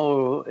him,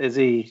 or is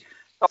he,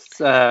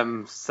 just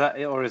a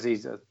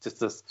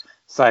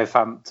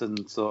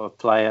Southampton sort of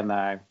player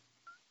now?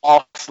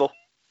 Arsenal.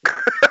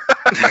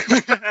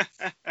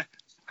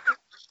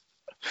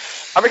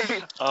 I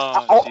mean,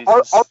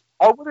 I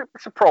wouldn't be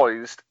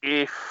surprised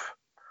if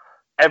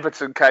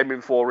Everton came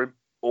in for him,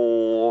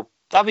 or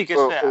that'd be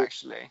good fit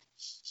actually.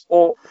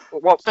 Or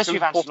well, especially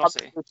with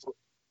Ancelotti.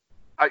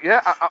 I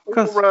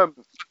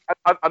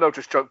know,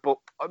 just joke, but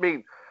I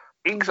mean,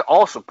 Ings at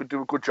Arsenal could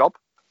do a good job.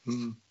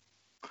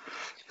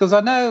 Because I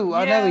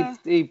know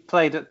he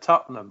played at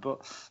Tottenham,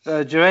 but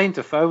Jermaine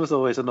Defoe was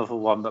always another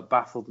one that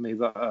baffled me.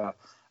 That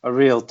a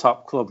real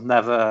top club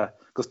never,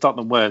 because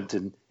Tottenham weren't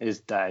in his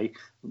day,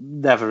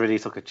 never really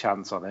took a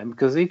chance on him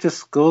because he just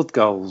scored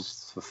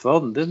goals for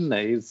fun, didn't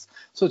he? He's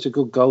such a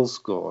good goal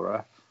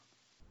scorer.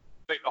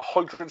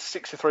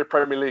 163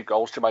 Premier League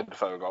goals Jermaine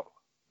Defoe got.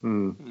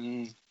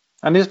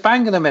 And he was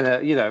banging them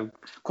in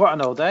quite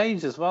an old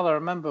age as well. I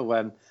remember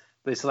when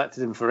they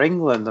selected him for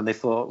England and they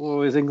thought,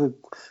 oh, his England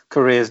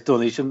career's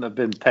done, he shouldn't have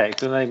been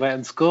picked. And then he went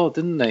and scored,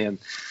 didn't he? And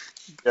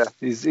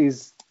he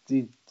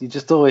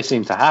just always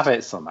seemed to have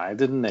it somehow,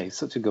 didn't he?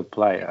 Such a good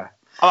player.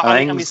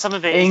 I mean, some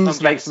of it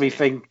Ings makes me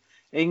think,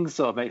 Ings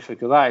sort of makes me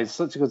go, he's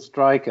such a good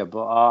striker,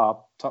 but our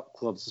top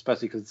clubs,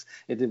 especially because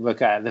it didn't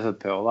work out at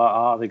Liverpool,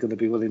 are they going to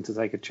be willing to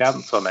take a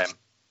chance on him?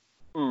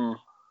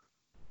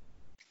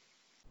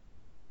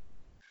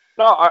 No,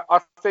 I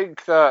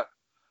think that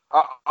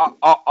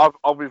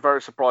I'll be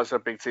very surprised that a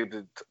big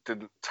team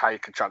didn't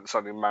take a chance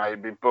on him,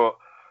 maybe. But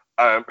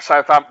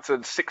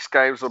Southampton, 6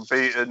 games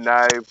unbeaten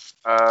now.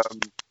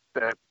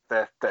 They're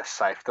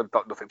safe. They've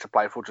got nothing to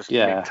play for, just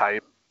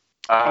mid-table.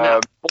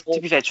 To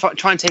be fair,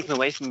 try and take him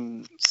away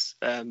from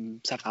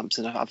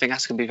Southampton. I think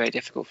that's going to be very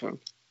difficult for him.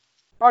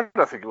 I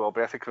don't think it will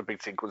be. I think the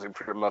big team comes in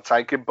for him, they'll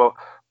take him. But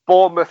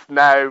Bournemouth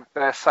now,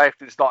 their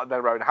safety is not in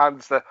their own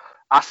hands. The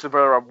Aston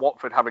Villa and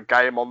Watford have a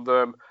game on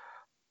them.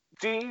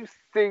 Do you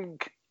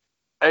think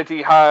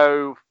Eddie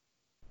Howe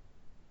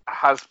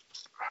has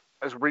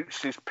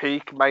reached his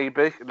peak,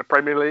 maybe, in the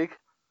Premier League?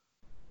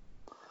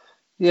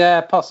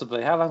 Yeah,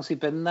 possibly. How long's he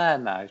been there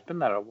now? He's been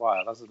there a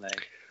while, hasn't he?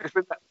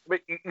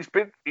 He's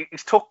been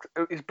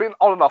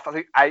on and off, I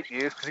think, 8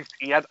 years, because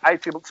he had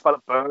 18 months spent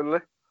at Burnley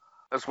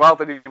as well.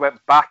 Then he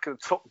went back and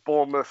took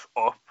Bournemouth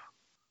up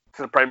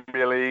to the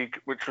Premier League,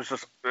 which was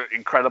just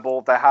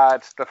incredible. They've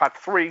had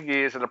 3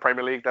 years in the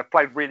Premier League. They've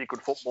played really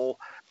good football.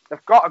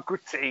 They've got a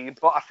good team,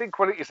 but I think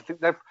what it is, I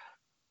think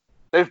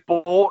they've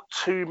bought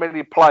too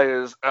many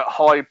players at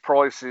high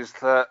prices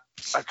that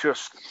are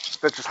just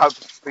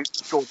hoping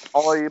George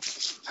Ibe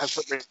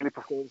hasn't really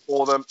performed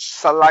for them.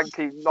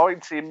 Solanke,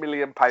 19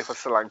 million pay for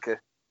Solanke.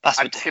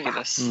 That's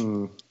ridiculous.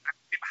 Tim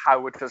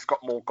Howard has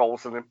got more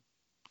goals than him.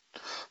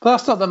 But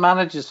that's not the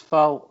manager's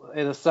fault,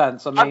 in a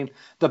sense. I mean,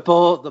 the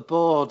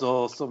board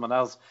or someone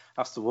else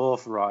has to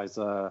authorise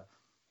a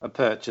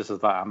purchase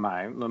of that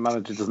amount. The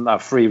manager doesn't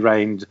have free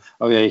range.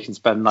 Oh yeah, you can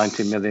spend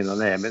 90 million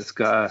on him. It's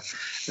got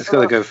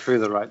to go through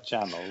the right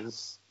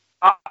channels.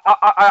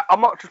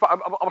 I'm not just.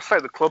 I'm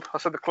saying the club. I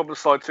said the club has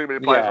signed too many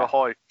players for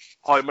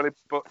high money.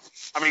 But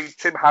I mean,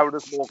 Tim Howard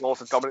has more goals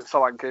than Dominic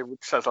Solanke,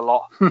 which says a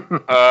lot.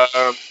 Well,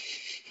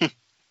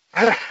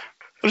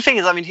 the thing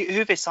is, I mean, who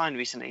have they signed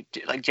recently?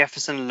 Like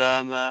Jefferson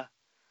Lerma,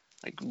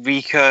 like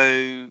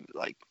Rico,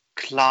 like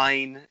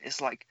Klein.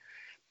 It's like,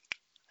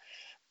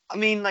 I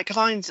mean, like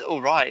Klein's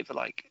all right, but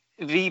like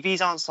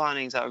these aren't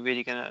signings that are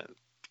really gonna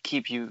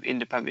keep you in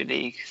the Premier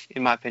League,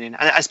 in my opinion.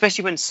 And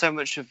especially when so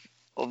much of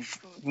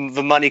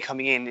the money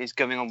coming in is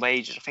going on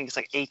wages. I think it's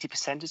like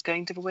 80% is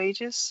going to the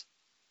wages.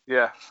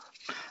 Yeah.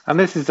 And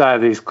this is how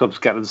these clubs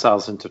get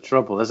themselves into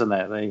trouble, isn't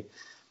it?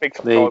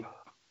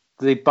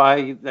 They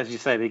buy, as you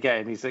say, they get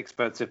in these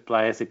expensive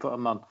players, they put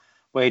them on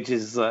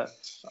wages that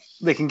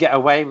they can get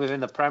away with in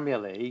the Premier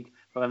League,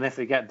 but then if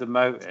they get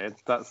demoted,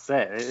 that's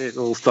it. It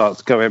all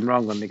starts going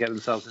wrong when they get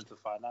themselves into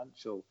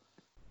financial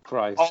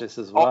crisis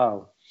as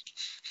well.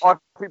 I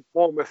think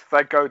Bournemouth,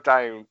 they go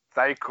down,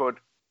 they could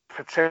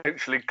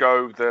potentially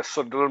go the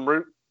Sunderland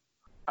route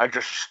and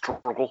just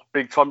struggle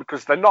big time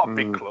because they're not a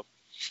big club.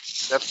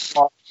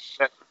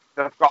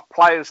 they've got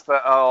players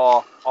that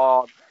are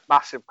on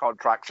massive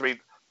contracts. I mean,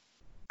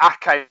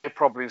 Ake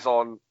probably is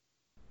on.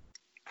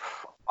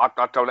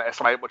 I don't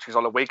estimate how much he's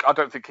on a week. I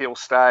don't think he'll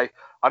stay.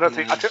 I don't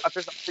think. I think that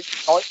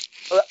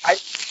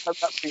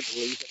team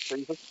will leave next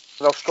season.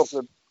 They'll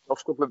struggle. They'll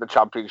struggle in the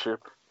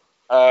Championship.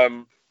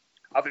 I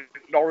think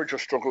Norwich will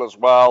struggle as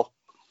well.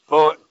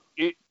 But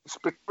it's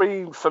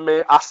between, for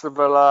me, Aston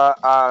Villa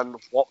and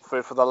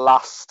Watford for the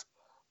last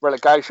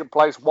relegation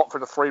place.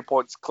 Watford are 3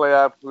 points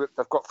clear.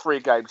 They've got 3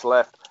 games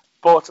left,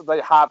 but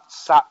they have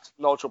sacked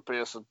Nigel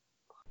Pearson.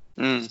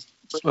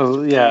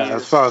 Well, yeah,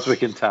 as far as we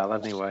can tell,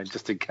 anyway,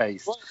 just in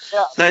case. Well,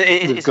 yeah, No,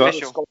 it's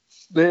official.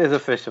 It is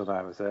official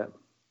now, is it?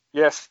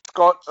 Yes,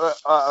 Scott.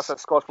 I said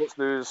Scott Sports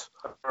News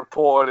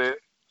reported it,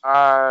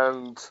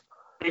 and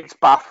it's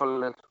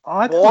baffling.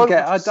 I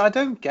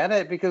don't get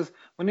it, because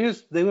when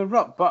they were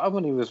rock bottom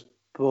when he was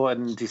brought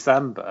in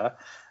December.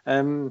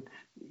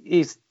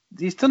 He's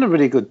done a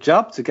really good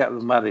job to get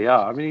them where they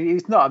are. I mean,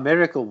 he's not a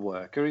miracle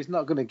worker. He's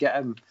not going to get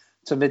them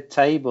to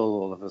mid-table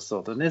all of a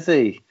sudden, is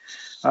he?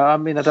 I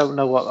mean, I don't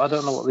know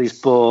what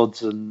these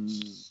boards and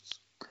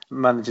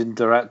managing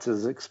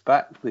directors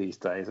expect these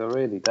days. I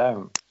really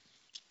don't.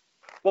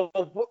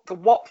 Well, the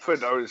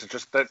Watford owners are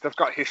just, they've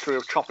got a history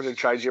of chopping and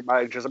changing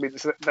managers. I mean,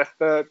 it's their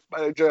third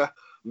manager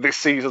this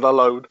season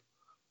alone.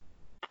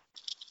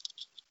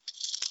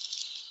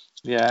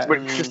 Yeah.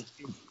 Which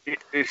it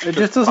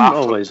just doesn't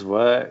always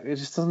work. It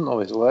just doesn't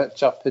always work,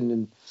 chopping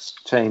and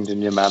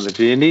changing your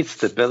manager. You need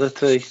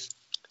stability.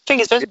 Thing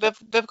is,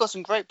 they've got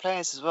some great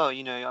players as well.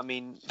 You know, I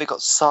mean, they got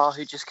Sarr,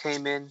 who just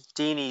came in.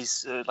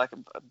 Deeney's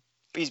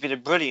he's been a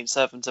brilliant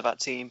servant of that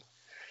team.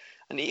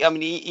 And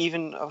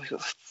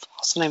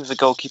what's the name of the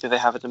goalkeeper they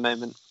have at the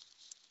moment?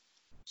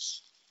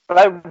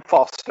 Glenn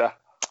Foster.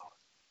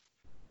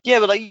 Yeah,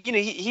 but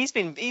he's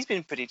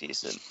been pretty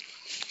decent.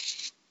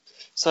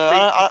 So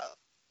I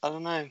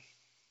don't know.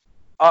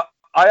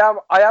 I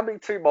am in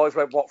 2 minds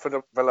about Watford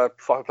and Villa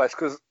final place,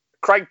 because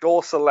Craig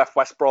Dawson left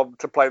West Brom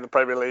to play in the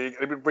Premier League.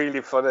 It'd be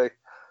really funny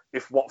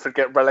if Watford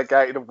get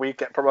relegated and we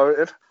get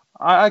promoted.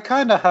 I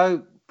kind of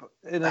hope,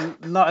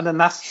 not in a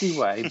nasty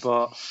way,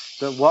 but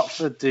that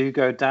Watford do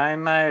go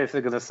down now if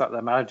they're going to sack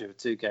their manager with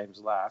 2 games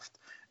left.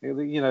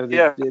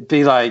 It'd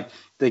be like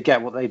they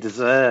get what they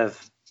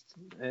deserve.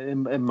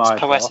 In my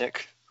it's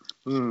poetic.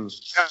 Yeah,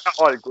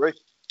 I agree.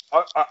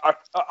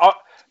 I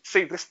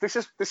see. This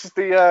is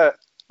the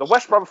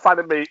West Brom fan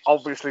in me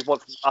obviously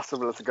wants Aston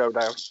Villa to go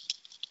down.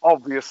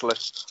 Obviously,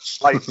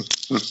 I think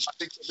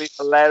it'd be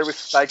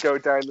hilarious if they go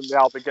down and the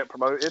Albion get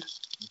promoted.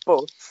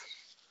 But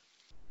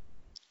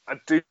and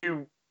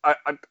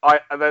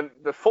then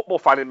the football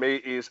fan in me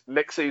is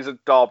next season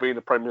Derby in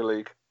the Premier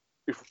League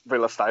if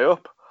Villa stay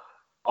up.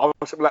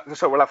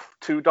 So we'll have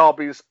 2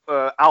 derbies,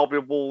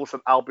 Albion Wolves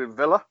and Albion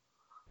Villa.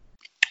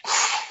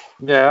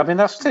 Yeah, I mean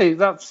that's 2.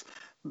 That's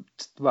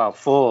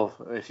 4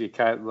 if you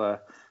count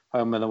the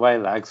home and away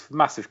legs.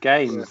 Massive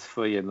games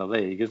for you in the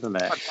league, isn't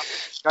it?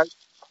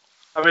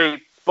 I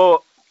mean,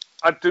 but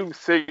I do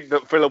think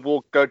that Villa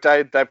will go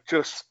down. They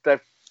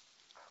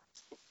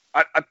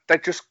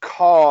just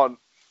can't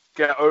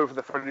get over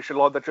the finishing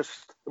line. They're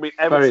just,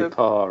 Everton. Very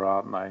poor,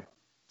 aren't they?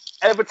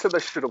 Everton, they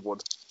should have won.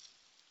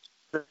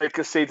 They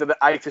conceded the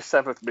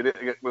 87th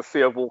minute with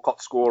Theo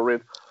Walcott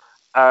scoring.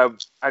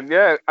 And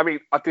yeah, I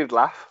did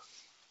laugh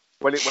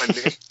when it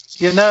went in.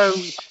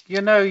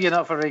 You're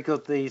not very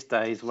good these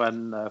days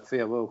when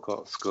Theo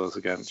Walcott scores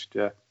against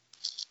you.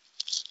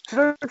 Do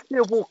you know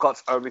Theo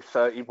Walcott's only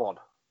 31?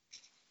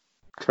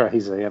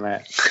 Crazy, isn't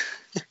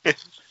it?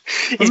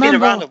 He's been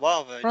around a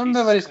while, though.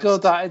 Remember when he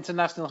scored that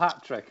international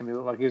hat-trick and he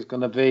looked like he was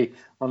going to be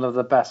one of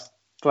the best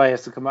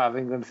players to come out of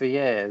England for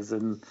years,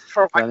 and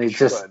then he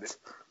just...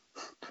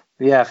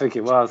 Yeah, I think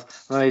it was.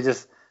 And then he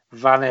just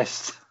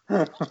vanished.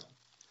 What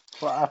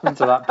happened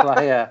to that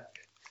player?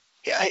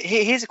 Yeah,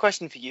 here's a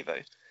question for you,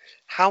 though.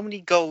 How many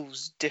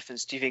goals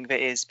difference do you think there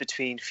is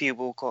between Theo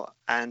Walcott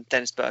and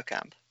Dennis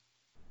Bergkamp?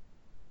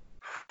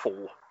 4.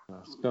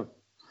 That's good.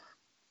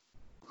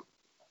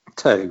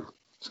 2.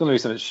 It's going to be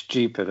something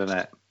stupid, isn't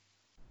it?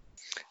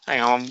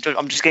 Hang on,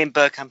 I'm just getting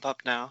Bergkamp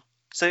up now.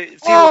 So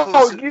Theo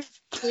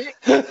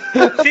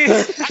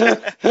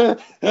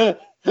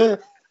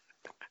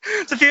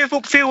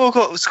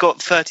Walcott's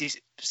got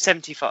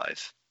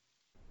 75.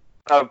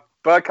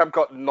 Bergkamp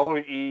got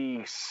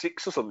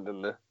 96 or something,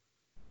 didn't he?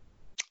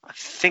 I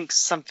think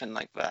something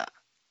like that.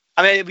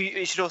 I mean,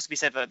 it should also be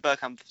said that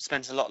Bergkamp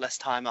spends a lot less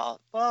time out.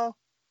 Well,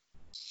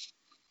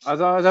 I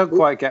don't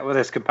quite get where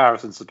this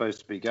comparison's supposed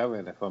to be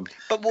going, if I'm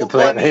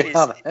completely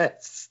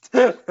honest.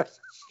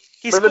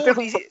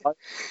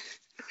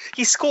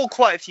 He scored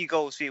quite a few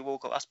goals for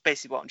Walcott. That's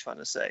basically what I'm trying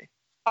to say.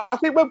 I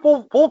think when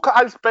Walcott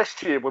had his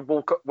best year,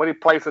 when he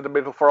played in the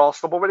middle for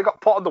Arsenal, but when he got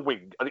put on the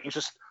wing, and he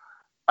just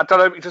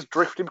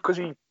drifted because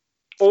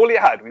all he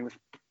had was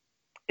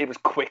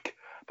quick.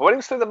 But when he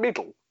was in the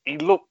middle, he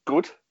looked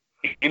good.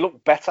 He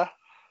looked better.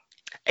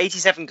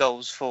 87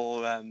 goals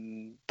for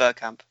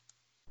Bergkamp.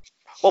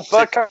 Well,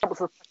 Bergkamp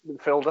was a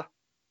midfielder.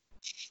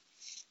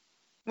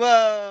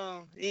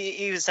 Well,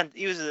 he was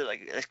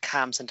a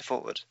cam centre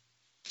forward.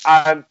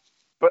 and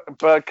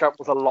Bergkamp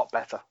was a lot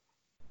better.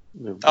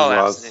 Oh,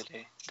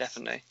 absolutely,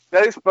 definitely.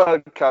 Dennis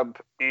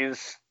Bergkamp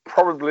is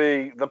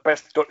probably the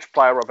best Dutch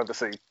player I've ever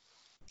seen.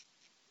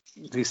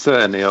 He's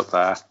certainly up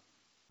there.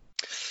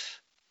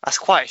 That's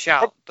quite a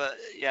shout, but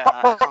yeah,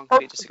 I can't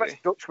really disagree.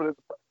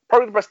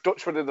 Probably the best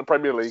Dutchman in the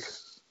Premier League.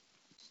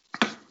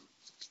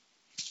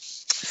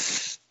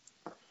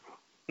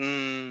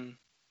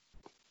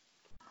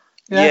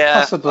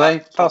 Yeah,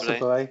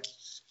 possibly.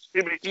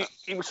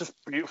 He was just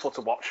beautiful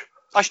to watch.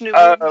 Actually,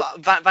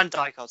 Van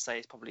Dijk, I'd say,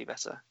 is probably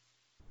better.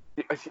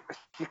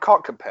 You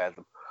can't compare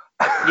them.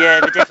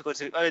 Yeah, they're difficult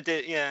to.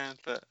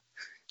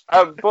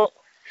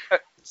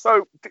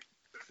 So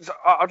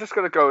I'm just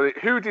going to go with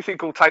it. Who do you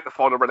think will take the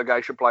final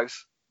relegation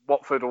place?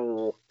 Watford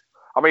or?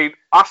 I mean,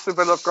 Aston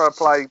Villa are going to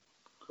play.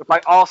 They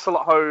play Arsenal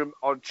at home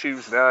on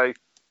Tuesday.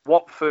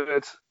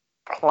 Watford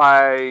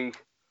play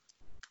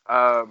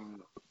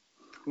Man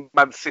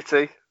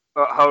City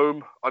at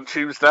home on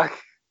Tuesday.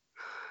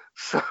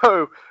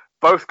 So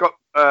both got.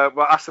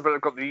 Aston Villa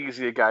got the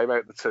easier game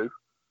out of the two.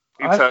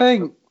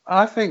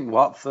 I think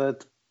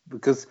Watford,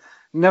 because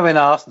knowing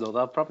Arsenal,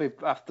 they'll probably,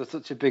 after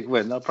such a big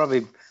win, they'll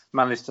probably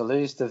manage to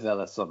lose to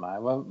Villa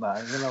somehow, won't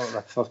they? You know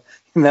what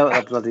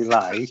they're bloody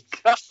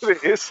like. That's what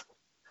it is.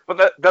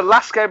 But the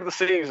last game of the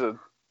season,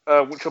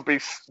 which will be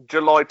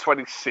July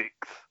 26th,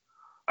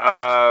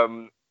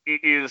 it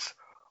is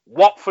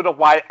Watford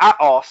away at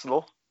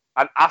Arsenal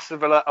and Aston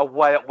Villa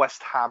away at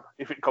West Ham,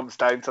 if it comes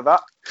down to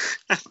that.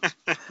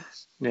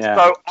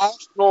 Yeah.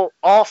 So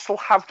Arsenal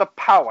have the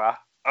power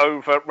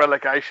over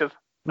relegation.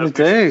 We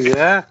do,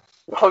 yeah.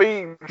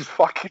 Please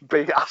fucking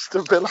beat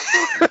Aston Villa.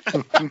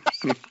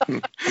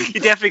 You're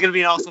definitely going to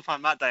be an Arsenal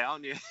fan that day,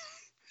 aren't you?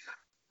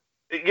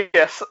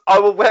 Yes, I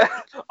will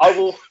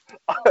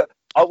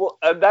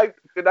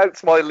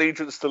announce my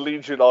allegiance to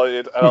Leeds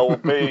United, and I will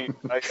be.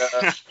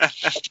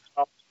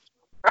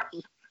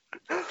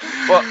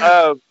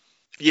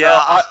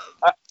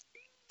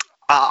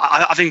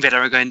 I think Villa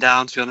are going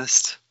down, to be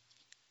honest.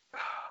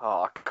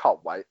 Oh, I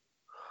can't wait.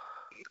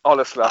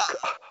 Honestly,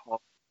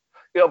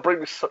 it'll bring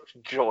me such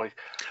joy.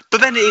 But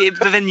then you're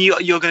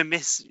going to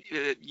miss,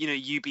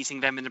 you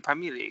beating them in the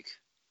Premier League.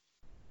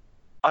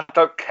 I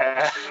don't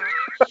care.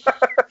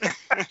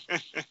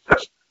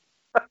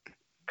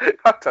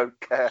 I don't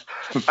care.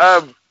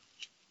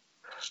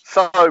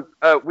 So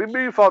we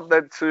move on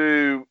then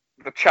to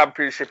the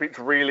Championship. It's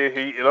really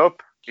heating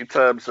up in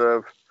terms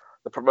of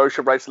the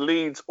promotion race.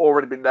 Leeds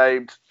already been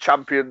named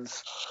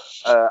champions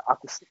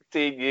after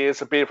 16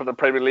 years of being from the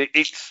Premier League.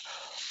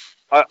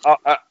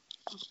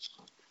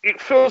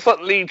 It feels like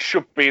Leeds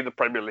should be in the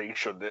Premier League,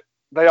 shouldn't it?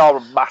 They are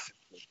a massive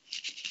team.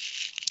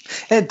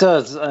 It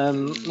does.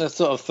 They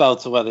sort of fell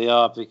to where they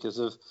are because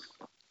of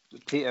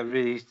Peter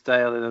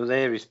Ridsdale and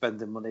O'Leary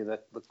spending money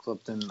that the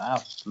club didn't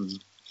have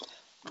and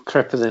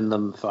crippling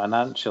them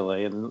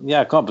financially. And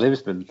yeah, I can't believe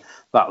it's been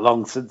that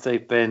long since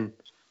they've been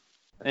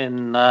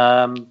in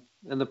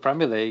the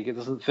Premier League. It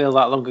doesn't feel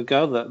that long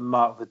ago that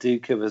Mark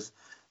Viduka was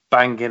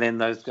banging in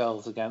those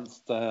goals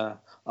against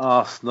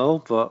Arsenal,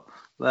 but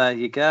there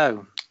you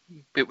go.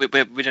 We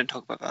don't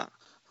talk about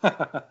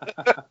that.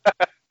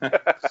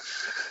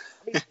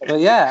 But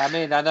yeah, I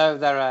mean, I know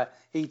they're a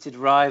heated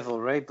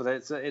rivalry, but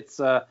it's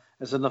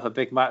another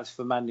big match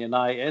for Man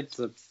United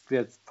to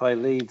play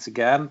Leeds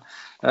again,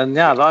 and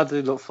yeah, I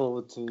do look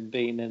forward to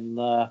being in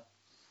the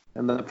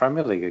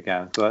Premier League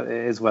again. But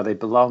it is where they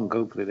belong.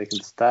 Hopefully, they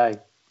can stay.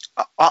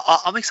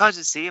 I'm excited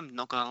to see him.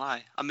 Not gonna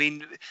lie. I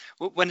mean,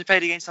 when they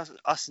played against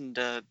us in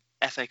the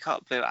FA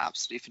Cup, they were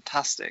absolutely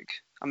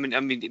fantastic. I mean,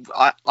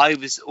 I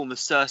was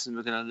almost certain we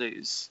were gonna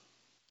lose.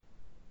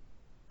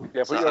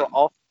 Yeah, but you're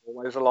off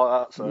always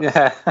like that. So.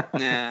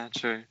 Yeah,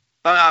 true.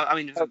 But I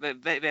mean,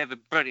 they have a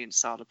brilliant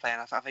style to play,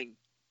 and I think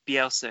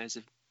Bielsa is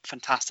a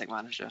fantastic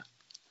manager.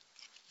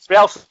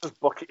 Bielsa's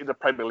bucket in the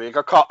Premier League.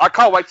 I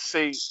can't wait to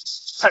see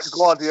Pep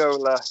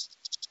Guardiola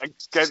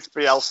against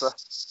Bielsa.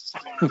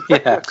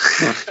 Yeah.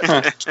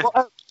 Well,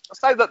 I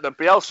say that the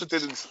Bielsa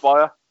did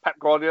inspire Pep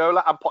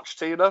Guardiola and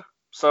Pochettino,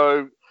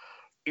 so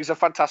he's a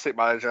fantastic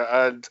manager.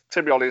 And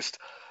to be honest,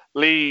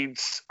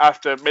 Leeds,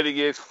 after many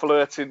years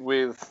flirting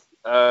with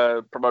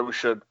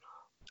promotion,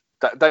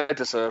 they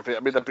deserve it. I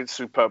mean, they've been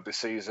superb this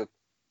season.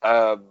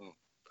 The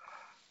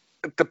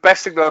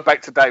best thing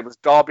about today was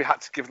Derby had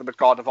to give them a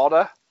guard of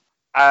honour,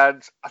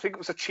 and I think it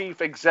was the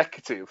chief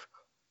executive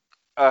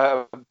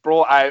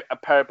brought out a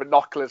pair of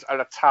binoculars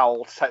and a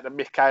towel to take the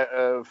mick out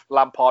of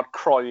Lampard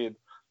crying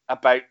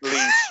about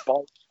Leeds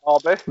spite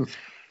Derby.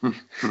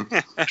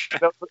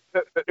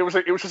 It was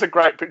just a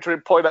great picture.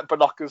 Him pointing at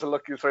binoculars and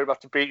looking through him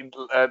after beating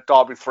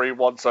Derby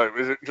 3-1. So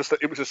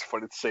it was just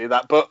funny to see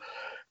that. But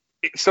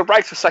it's a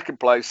race for second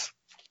place.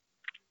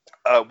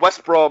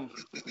 West Brom,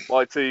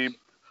 my team,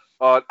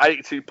 on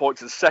 82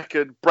 points in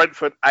second.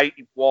 Brentford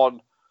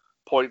 81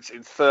 points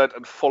in third,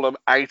 and Fulham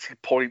 80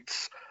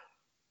 points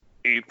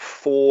in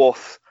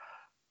fourth.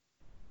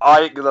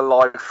 I ain't gonna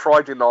lie.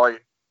 Friday night,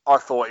 I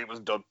thought it was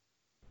done.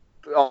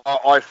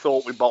 I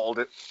thought we bottled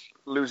it,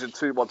 losing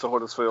 2-1 to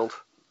Huddersfield,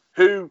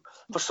 who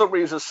for some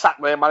reason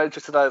sacked their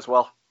manager today as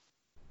well.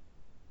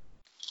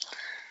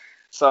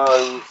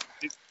 So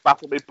it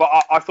baffled me. But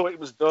I thought it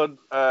was done.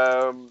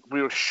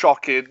 We were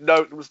shocking.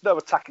 No, there was no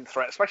attacking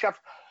threat, especially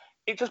after.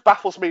 It just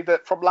baffles me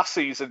that from last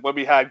season when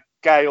we had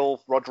Gale,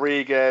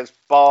 Rodriguez,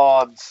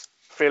 Barnes,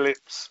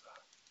 Phillips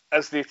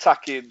as the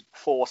attacking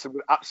force, and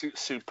we're absolutely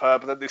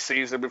superb. And then this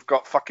season we've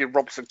got fucking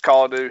Robson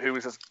Kanu, who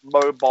is as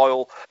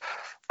mobile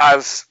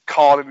as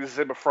Carl in his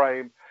Zimmer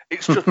frame.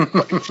 It's just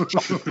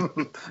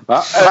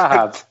That's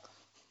bad.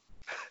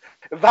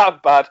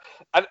 that bad.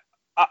 And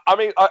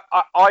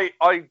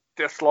I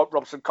dislike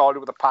Robson Kanu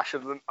with a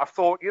passion, and I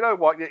thought, you know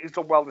what, yeah, he's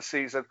done well this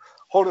season.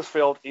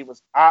 Huddersfield, he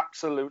was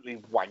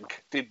absolutely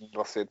wank, did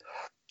nothing.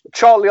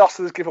 Charlie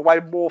Austin has given away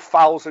more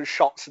fouls and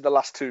shots in the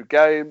last 2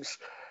 games.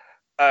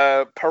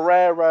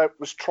 Pereira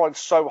was trying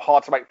so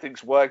hard to make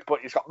things work, but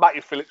he's got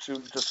Matty Phillips who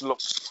just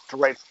looks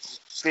dreadful.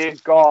 Dean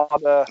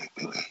Garner,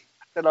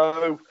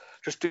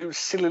 just doing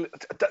silly.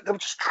 They were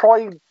just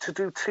trying to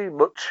do too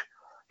much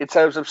in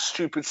terms of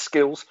stupid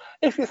skills.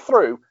 If you're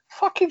through,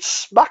 fucking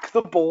smack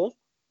the ball.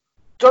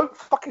 Don't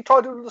fucking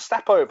try doing the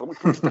step over,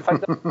 which was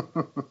defender.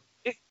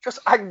 It just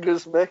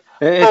angers me.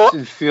 It's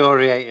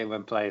infuriating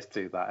when players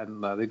do that,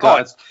 isn't it?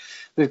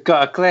 They've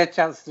got a clear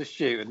chance to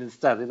shoot, and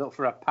instead they look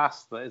for a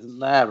pass that isn't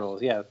there, or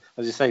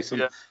as you say,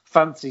 some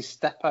fancy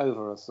step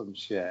over or some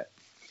shit.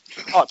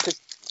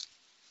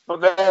 But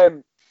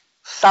then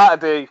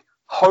Saturday,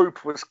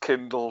 hope was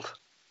kindled.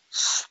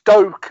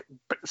 Stoke,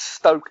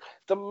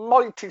 the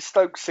mighty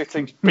Stoke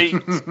City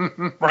beat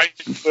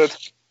Brentford.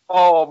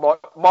 Oh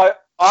my!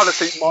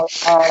 Honestly, my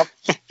arm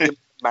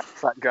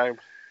matched that game.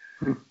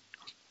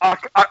 I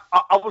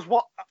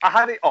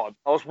had it on.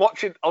 I was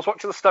watching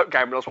the Stoke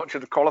game and I was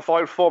watching the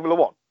qualifying Formula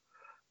One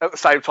at the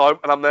same time,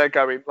 and I'm there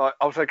going I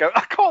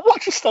can't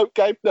watch a Stoke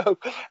game, no.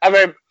 And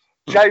then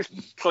James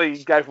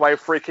Clean gave away a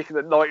free kick in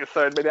the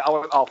 93rd minute. I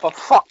went, oh, for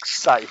fuck's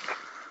sake!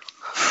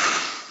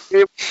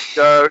 Here we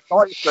go,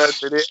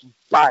 93rd minute,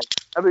 bang,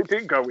 and it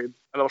didn't go in,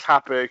 and I was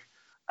happy.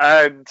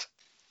 And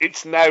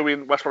it's now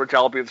in West Bromwich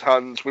Albion's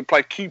hands. We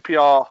play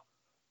QPR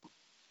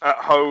at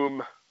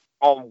home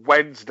on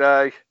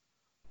Wednesday.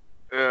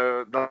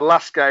 The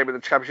last game in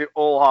the Championship,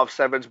 all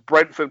half-sevens.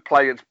 Brentford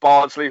play against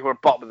Barnsley, who are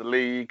bottom of the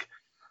league.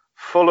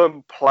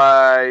 Fulham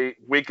play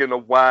Wigan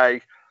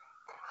away.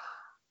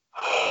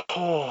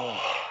 Do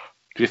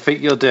you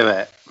think you'll do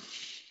it?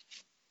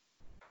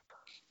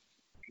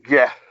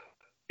 Yeah.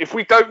 If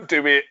we don't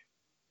do it,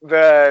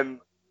 then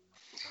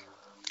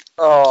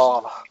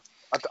I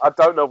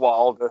don't know what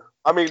I'll do.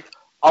 I mean,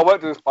 I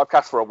won't do this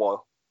podcast for a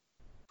while.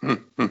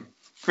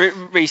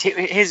 Reece,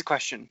 here's a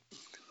question: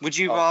 Would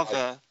you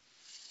rather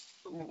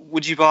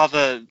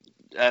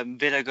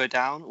Villa go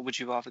down, or would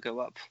you rather go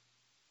up?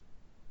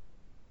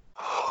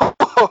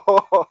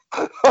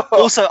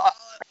 Also,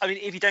 I mean,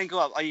 if you don't go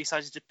up, are you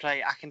excited to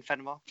play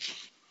Akinfenwa?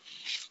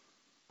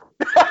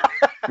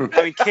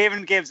 I mean,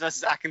 Kieran Gibbs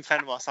versus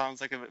Akinfenwa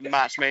sounds like a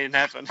match made in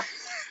heaven.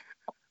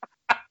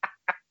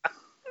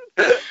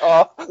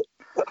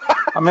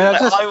 I mean,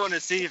 I want to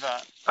see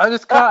that. I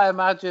just can't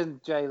imagine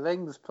Jay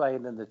Lings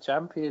playing in the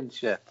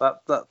Championship.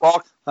 That's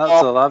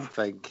all I'm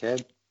thinking.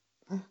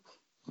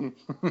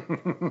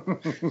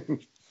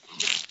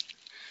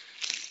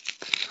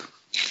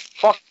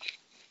 Fuck.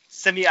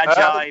 Semi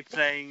Ajayi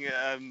playing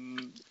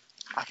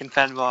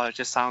Akinfenwa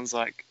just sounds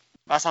like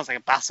a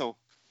battle.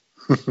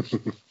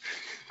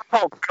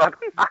 Oh god!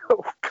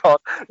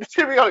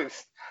 To be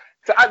honest,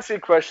 to answer your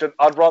question,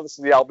 I'd rather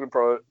see the Albion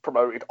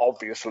promoted,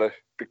 obviously,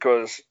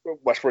 because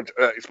West Brom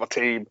is my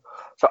team.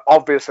 So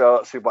obviously,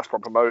 I'd see West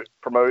Brom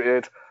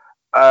promoted.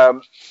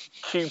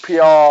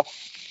 QPR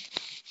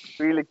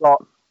really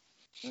got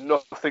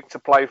nothing to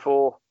play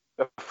for.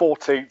 The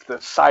 14th,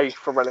 they're safe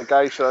from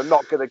relegation. They're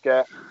not going to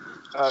get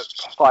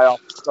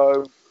playoffs.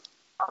 So,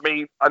 I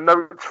mean, I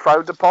know it's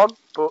frowned upon,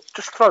 but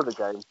just throw the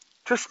game.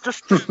 Just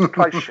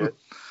play shit.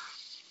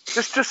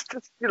 Just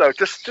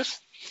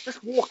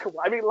walk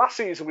away. I mean, last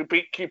season we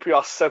beat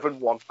QPR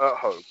 7-1 at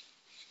home.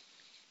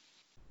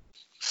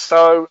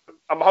 So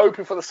I'm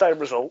hoping for the same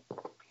result.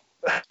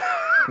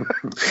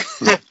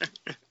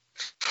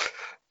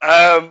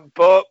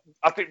 But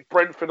I think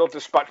Brentford will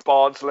dispatch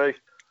Barnsley.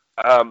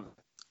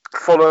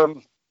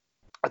 Fulham,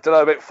 I don't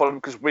know about Fulham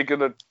because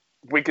Wigan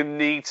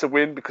need to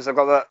win because they've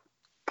got that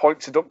point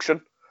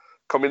deduction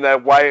coming their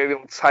way, and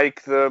it'll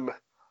take them,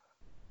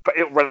 but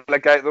it'll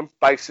relegate them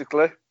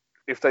basically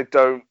if they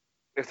don't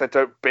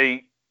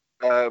beat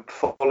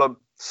Fulham.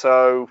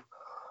 So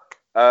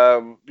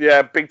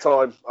big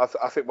time.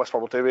 I think West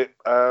Brom will do it.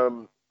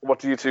 What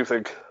do you two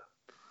think?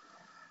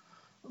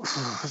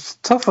 It's a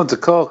tough one to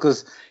call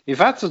because you've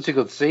had such a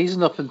good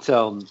season up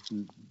until,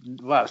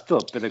 well, it's still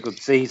been a good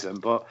season,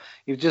 but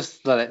you've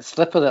just let it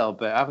slip a little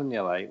bit, haven't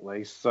you,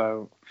 lately?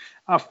 So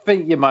I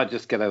think you might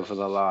just get over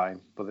the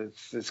line, but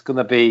it's going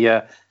to be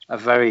a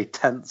very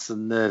tense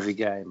and nervy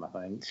game, I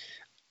think.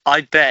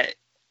 I bet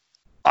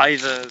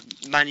either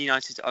Man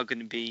United are going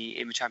to be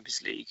in the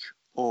Champions League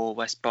or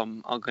West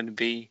Brom are going to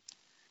be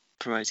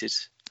promoted.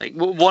 Like,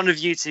 one of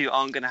you two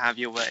aren't going to have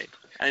your way.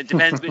 And it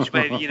depends which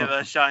way the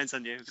universe shines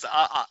on you. Because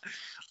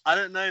I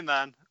don't know,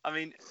 man. I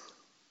mean,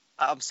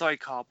 I'm sorry,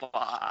 Carl, but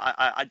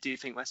I do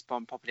think West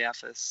Brom probably have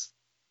this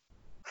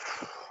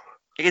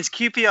against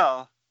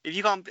QPR. If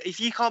you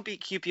can't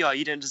beat QPR,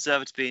 you don't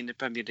deserve to be in the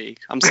Premier League.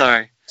 I'm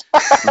sorry.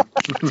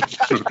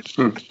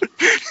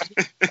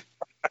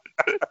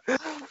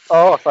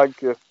 Oh,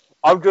 thank you.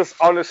 I'm just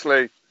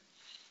honestly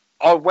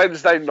on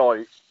Wednesday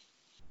night.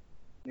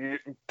 You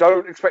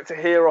don't expect to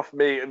hear off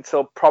me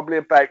until probably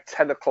about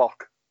 10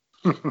 o'clock.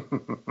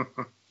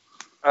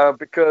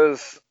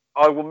 Because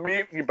I will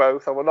mute you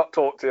both. I will not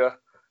talk to you.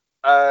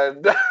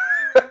 And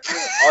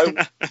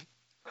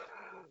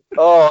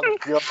oh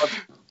god,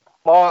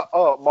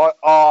 my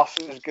arse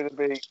is going to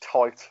be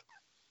tight.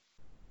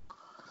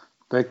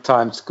 Big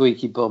time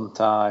squeaky bum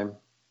time.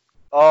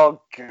 Oh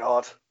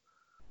god,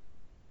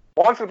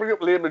 why should I bring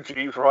up Liam and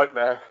Jeeves right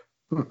now?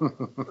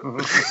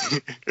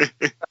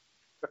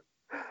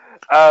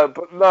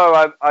 But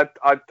no,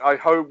 I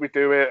hope we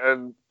do it.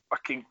 And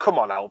fucking come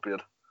on, Albion,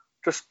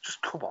 just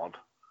come on.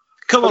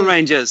 Come on,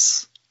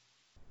 Rangers.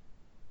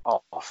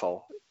 Oh,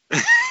 Arsenal.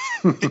 I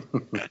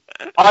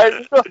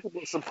have nothing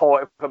but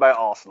support about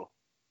Arsenal.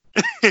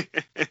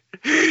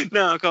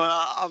 No, come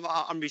on.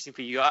 I'm rooting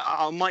for you.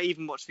 I might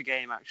even watch the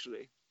game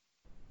actually,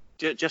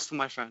 just for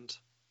my friend.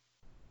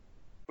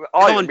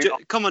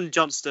 Come on,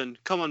 Johnston.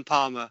 Come on,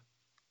 Palmer.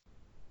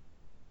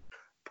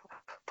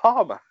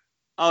 Palmer.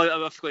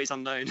 Oh, I forgot he's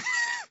on loan.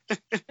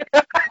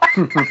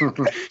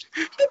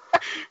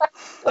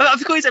 I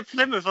forgot he's at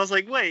Plymouth. I was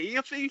like, wait,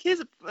 I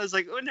was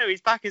like, oh no,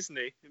 he's back, isn't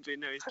he? But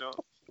no, he's not.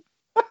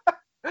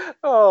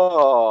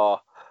 Oh,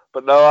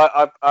 but no,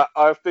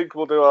 I think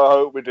we'll do it. I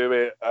hope we do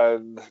it,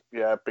 and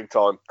yeah, big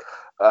time.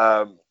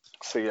 So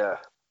yeah,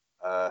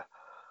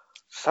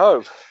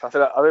 so I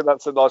think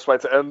that's a nice way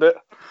to end it.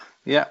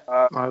 Yeah,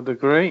 I'd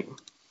agree.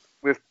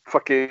 With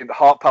fucking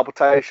heart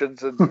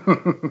palpitations and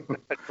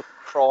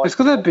crying. It's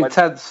going to be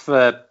tense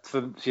for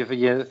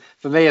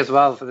me as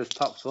well for this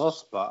top four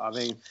spot. I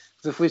mean,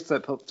 if we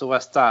slip up to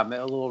West Ham,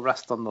 it'll all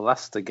rest on the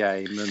Leicester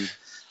game, and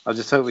I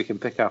just hope we can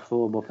pick our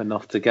form up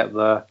enough to get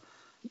the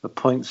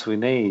points we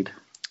need.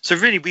 So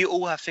really, we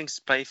all have things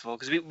to play for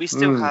because we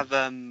still have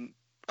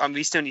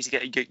we still need to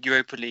get a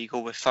Europa League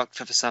or we're fucked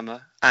for the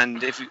summer,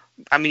 and we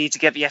need to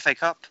get the FA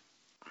Cup.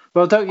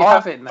 Well, don't you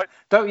have it?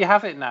 Don't you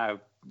have it now?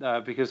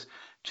 Because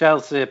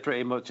Chelsea are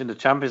pretty much in the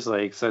Champions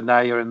League, so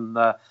now you're in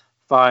the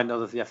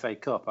final of the FA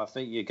Cup. I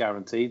think you're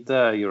guaranteed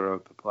the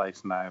Europa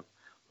place now,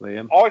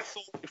 Liam. I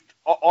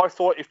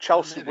thought if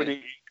Chelsea win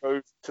it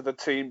goes to the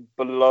team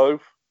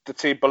below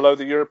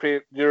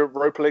the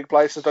Europa League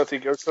place. I don't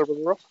think it goes to the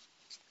runner-up.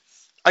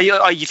 Are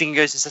you thinking it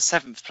goes to the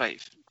 7th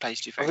place? Do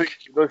you think? I think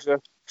it goes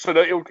to, so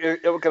no,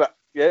 it'll get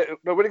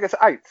when it gets to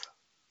 8th.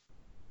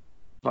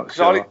 Not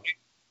sure.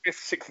 It's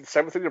 6th and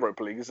 7th in the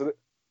Europa League, isn't it?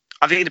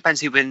 I think it depends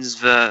who wins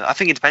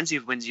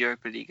who wins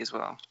Europa League as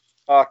well.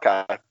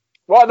 Okay.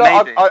 Well,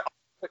 no, Maybe.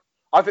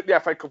 I think the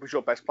FA Cup is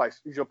your best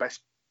place. Is your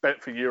best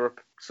bet for Europe.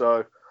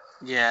 So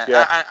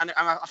yeah. And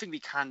I think we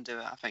can do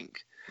it. I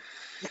think.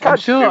 I'm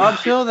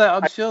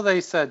sure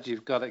they said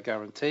you've got it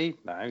guaranteed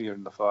now. You're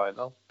in the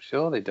final. I'm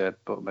sure they did,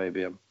 but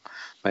maybe I'm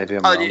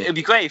wrong. It'd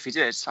be great if we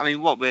did. I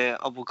mean, we'll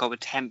go with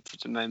 10th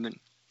at the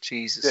moment.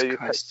 Jesus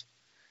Christ.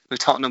 With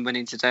Tottenham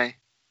winning today.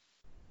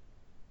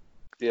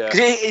 Yeah.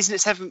 Because isn't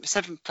it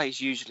seventh place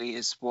usually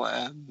is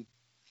what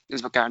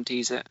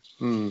guarantees it.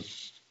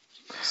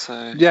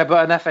 So yeah,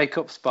 but an FA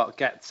Cup spot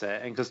gets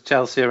it, and because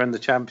Chelsea are in the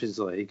Champions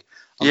League,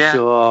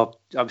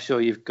 I'm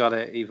sure you've got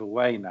it either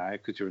way now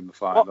because you're in the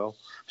final. I'm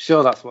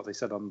sure that's what they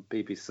said on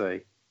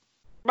BBC.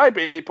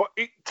 Maybe, but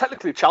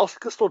technically Chelsea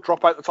could still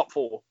drop out the top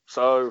 4.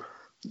 So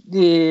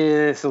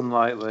yeah, it's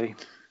unlikely.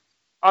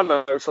 I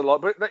know it's a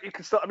lot, but you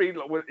can still. I mean,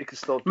 you can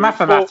still do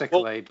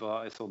mathematically,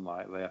 but it's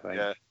unlikely. I think.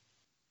 Yeah.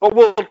 But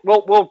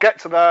we'll get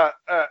to that.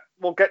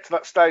 We'll get to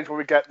that stage when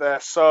we get there.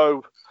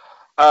 So,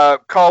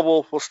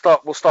 Carl, we'll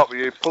start with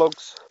you.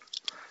 Plugs.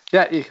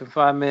 Yeah, you can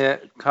find me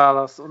at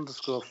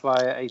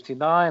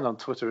Carlos_Fire89 on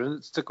Twitter and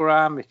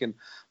Instagram. You can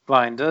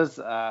find us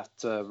at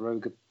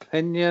Rogue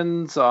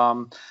Opinions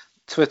on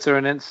Twitter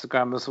and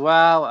Instagram as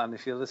well. And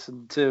if you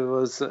listen to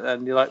us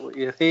and you like what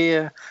you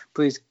hear,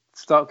 please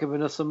start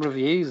giving us some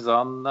reviews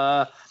on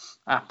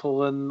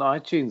Apple and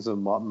iTunes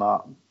and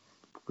whatnot.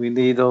 We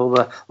need all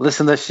the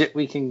listenership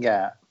we can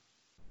get.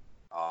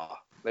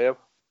 Liam?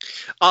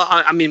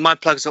 I mean, my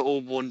plugs are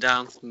all worn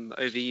down from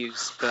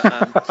overuse,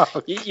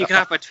 but you can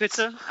have my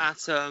Twitter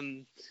at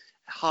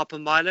Harper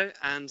Milo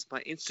and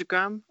my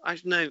Instagram.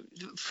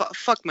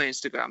 Fuck my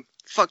Instagram.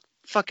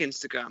 Fuck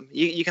Instagram.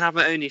 You can have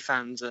my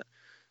OnlyFans at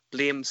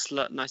Liam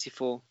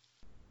Slut94.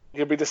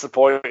 You'll be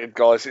disappointed,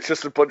 guys. It's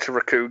just a bunch of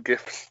raccoon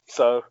gifts.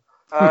 So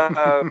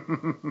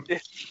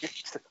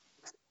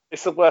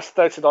it's the worst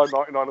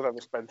 $39.99 I've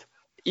ever spent.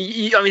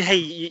 You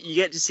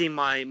get to see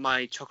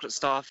my chocolate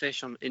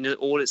starfish in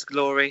all its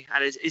glory,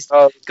 and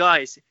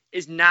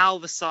it's now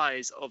the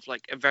size of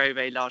like a very,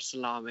 very large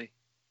salami.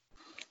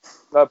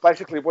 No,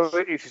 basically what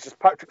it is just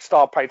Patrick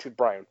Star painted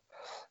brown.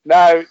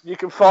 Now you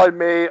can find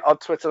me on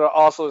Twitter at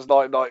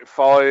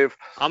Arsenal1995.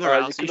 I'm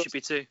around, so you should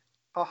be too.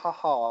 Ha ha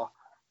ha.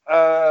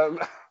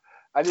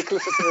 And you can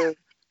listen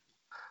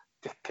to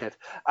Dickhead.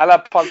 And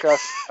our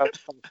podcast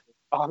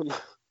on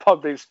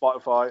Podbean,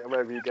 Spotify, and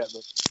wherever you get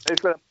them.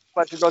 It's been a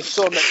pleasure, guys.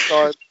 Until next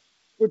time.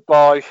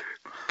 Goodbye.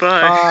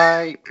 Bye.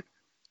 Bye.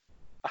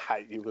 I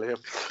hate you, Liam.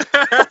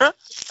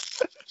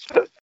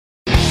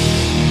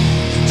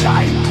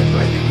 Time to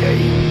play the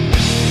game.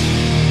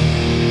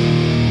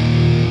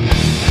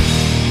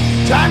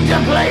 Time to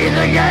play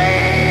the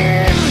game.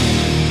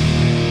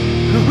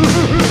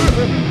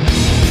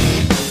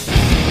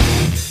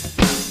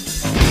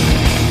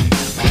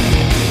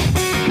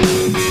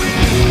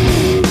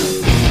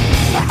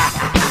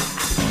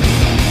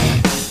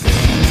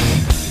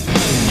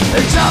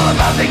 It's all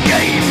about the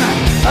game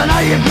and how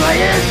you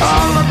play it.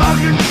 All about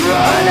control.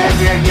 And if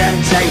you can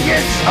take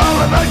it, it's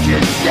all about your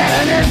debt.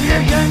 And if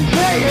you can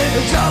pay it,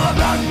 it's all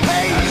about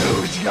pay. And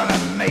who's gonna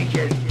make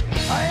it?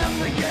 I am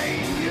the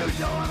game. You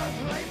don't wanna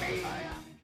play me.